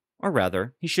utilitarian, or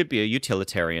rather, he should be a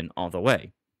utilitarian all the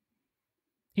way.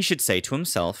 He should say to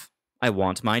himself, I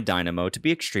want my dynamo to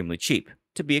be extremely cheap,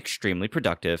 to be extremely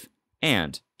productive,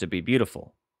 and to be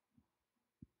beautiful.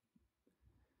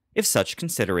 If such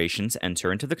considerations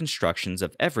enter into the constructions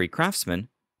of every craftsman,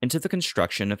 into the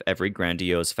construction of every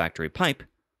grandiose factory pipe,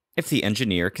 if the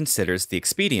engineer considers the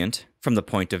expedient, from the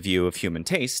point of view of human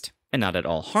taste, and not at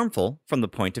all harmful from the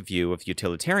point of view of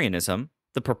utilitarianism,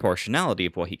 the proportionality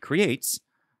of what he creates,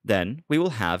 then we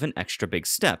will have an extra big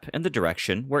step in the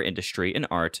direction where industry and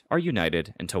art are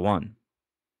united into one.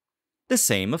 The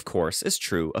same, of course, is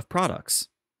true of products.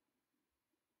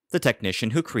 The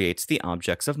technician who creates the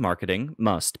objects of marketing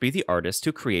must be the artist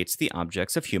who creates the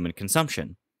objects of human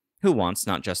consumption, who wants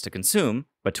not just to consume,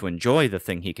 but to enjoy the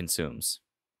thing he consumes.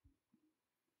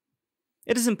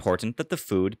 It is important that the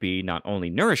food be not only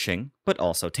nourishing, but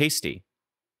also tasty.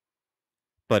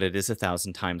 But it is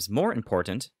 1,000 times more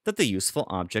important that the useful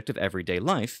object of everyday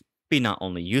life be not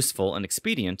only useful and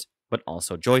expedient, but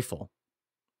also joyful.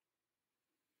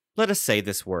 Let us say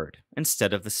this word,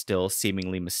 instead of the still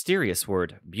seemingly mysterious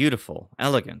word beautiful,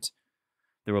 elegant.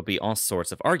 There will be all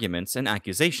sorts of arguments and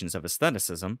accusations of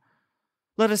aestheticism.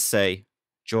 Let us say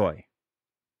joy.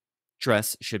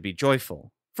 Dress should be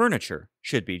joyful. Furniture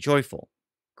should be joyful.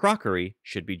 Crockery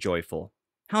should be joyful.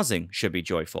 Housing should be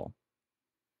joyful.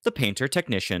 The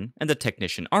painter-technician and the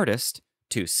technician-artist,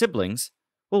 two siblings,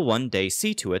 will one day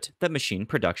see to it that machine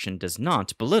production does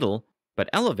not belittle, but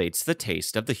elevates the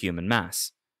taste of the human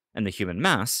mass, and the human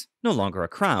mass, no longer a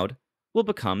crowd, will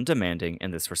become demanding in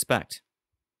this respect.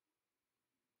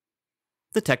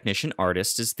 The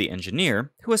technician-artist is the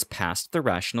engineer who has passed the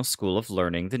rational school of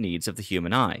learning the needs of the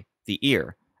human eye, the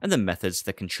ear, and the methods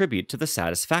that contribute to the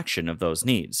satisfaction of those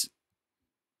needs.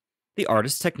 The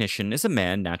artist-technician is a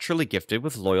man naturally gifted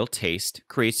with loyal taste,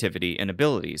 creativity, and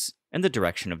abilities in the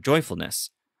direction of joyfulness,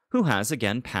 who has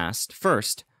again passed,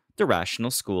 first, the rational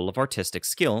school of artistic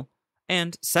skill,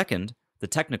 and, second, the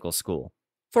technical school,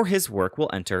 for his work will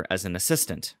enter as an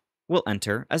assistant, will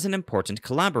enter as an important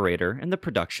collaborator in the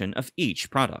production of each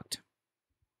product.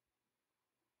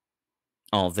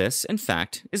 All this, in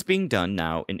fact, is being done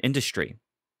now in industry.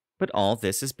 But all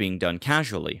this is being done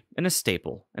casually, in a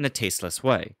staple and a tasteless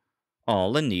way,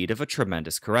 all in need of a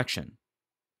tremendous correction.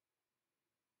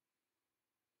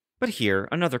 But here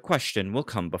another question will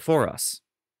come before us.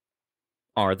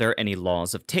 Are there any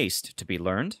laws of taste to be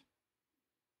learned?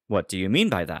 What do you mean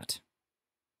by that?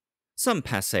 Some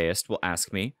passéist will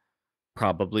ask me,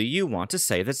 probably you want to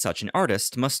say that such an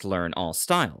artist must learn all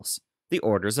styles, the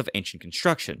orders of ancient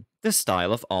construction, the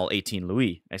style of all 18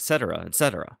 Louis, etc.,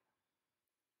 etc.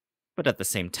 But at the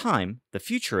same time, the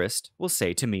futurist will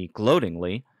say to me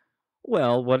gloatingly,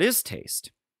 well, what is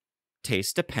taste?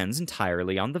 Taste depends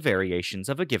entirely on the variations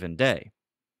of a given day.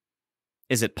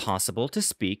 Is it possible to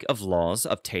speak of laws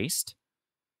of taste?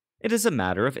 It is a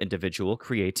matter of individual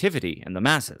creativity in the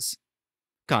masses.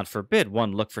 God forbid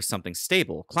one look for something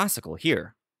stable, classical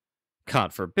here.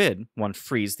 God forbid one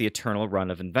freeze the eternal run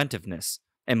of inventiveness,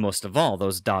 and most of all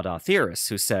those Dada theorists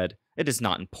who said, it is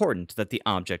not important that the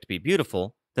object be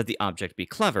beautiful, that the object be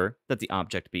clever, that the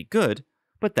object be good,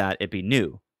 but that it be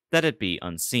new, that it be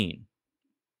unseen.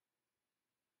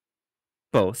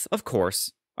 Both, of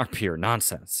course, are pure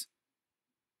nonsense.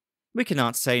 We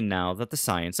cannot say now that the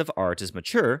science of art is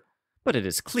mature, but it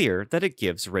is clear that it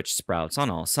gives rich sprouts on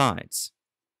all sides.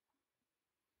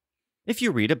 If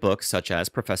you read a book such as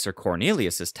Professor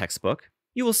Cornelius's textbook,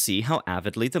 you will see how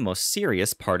avidly the most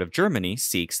serious part of Germany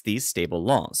seeks these stable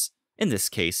laws, in this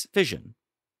case, vision.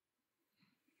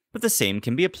 But the same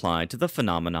can be applied to the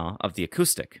phenomena of the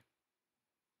acoustic.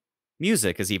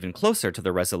 Music is even closer to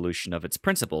the resolution of its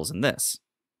principles in this.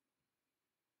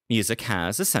 Music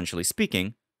has, essentially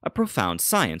speaking, a profound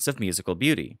science of musical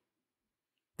beauty.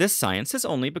 This science has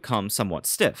only become somewhat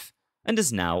stiff, and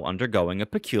is now undergoing a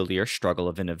peculiar struggle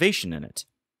of innovation in it.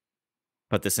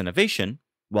 But this innovation,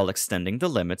 while extending the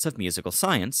limits of musical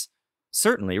science,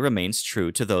 certainly remains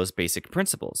true to those basic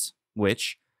principles,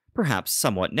 which, perhaps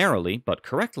somewhat narrowly but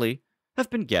correctly, have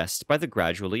been guessed by the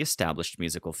gradually established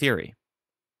musical theory.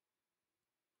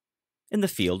 In the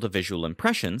field of visual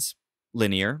impressions,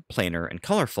 linear, planar, and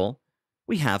colorful,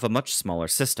 we have a much smaller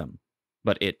system,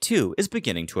 but it too is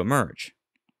beginning to emerge.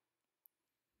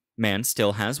 Man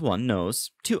still has one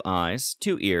nose, 2 eyes,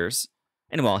 2 ears,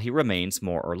 and while he remains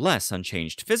more or less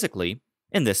unchanged physically,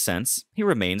 in this sense, he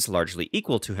remains largely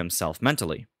equal to himself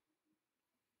mentally.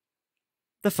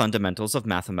 The fundamentals of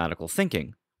mathematical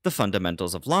thinking, the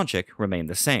fundamentals of logic remain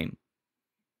the same.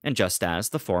 And just as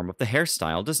the form of the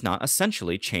hairstyle does not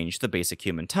essentially change the basic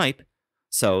human type,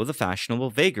 so the fashionable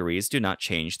vagaries do not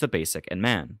change the basic in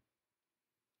man.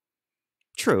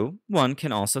 True, one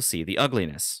can also see the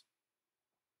ugliness.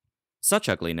 Such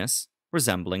ugliness,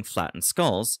 resembling flattened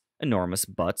skulls, enormous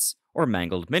butts, or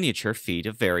mangled miniature feet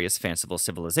of various fanciful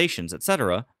civilizations,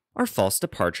 etc., are false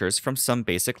departures from some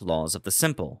basic laws of the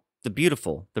simple, the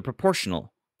beautiful, the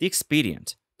proportional, the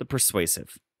expedient, the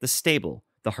persuasive, the stable,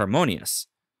 the harmonious,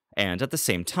 and at the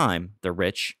same time the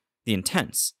rich, the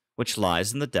intense, which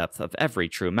lies in the depth of every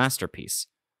true masterpiece,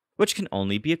 which can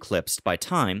only be eclipsed by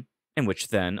time, and which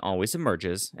then always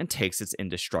emerges and takes its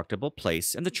indestructible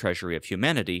place in the treasury of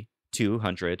humanity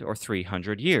 200 or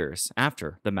 300 years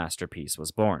after the masterpiece was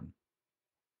born.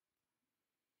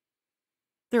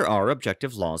 There are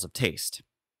objective laws of taste,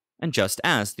 and just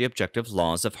as the objective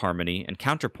laws of harmony and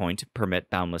counterpoint permit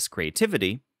boundless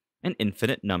creativity, an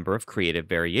infinite number of creative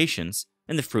variations,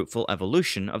 and the fruitful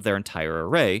evolution of their entire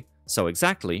array, so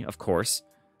exactly, of course,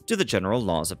 do the general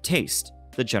laws of taste,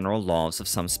 the general laws of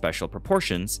some special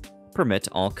proportions, permit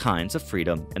all kinds of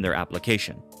freedom in their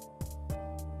application.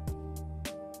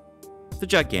 The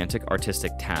gigantic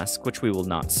artistic task which we will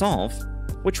not solve,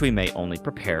 which we may only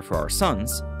prepare for our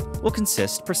sons, will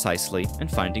consist precisely in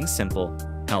finding simple,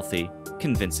 healthy,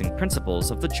 convincing principles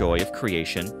of the joy of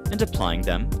creation and applying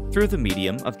them, through the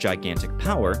medium of gigantic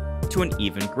power, to an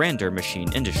even grander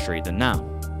machine industry than now,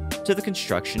 to the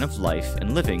construction of life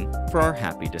and living for our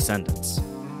happy descendants.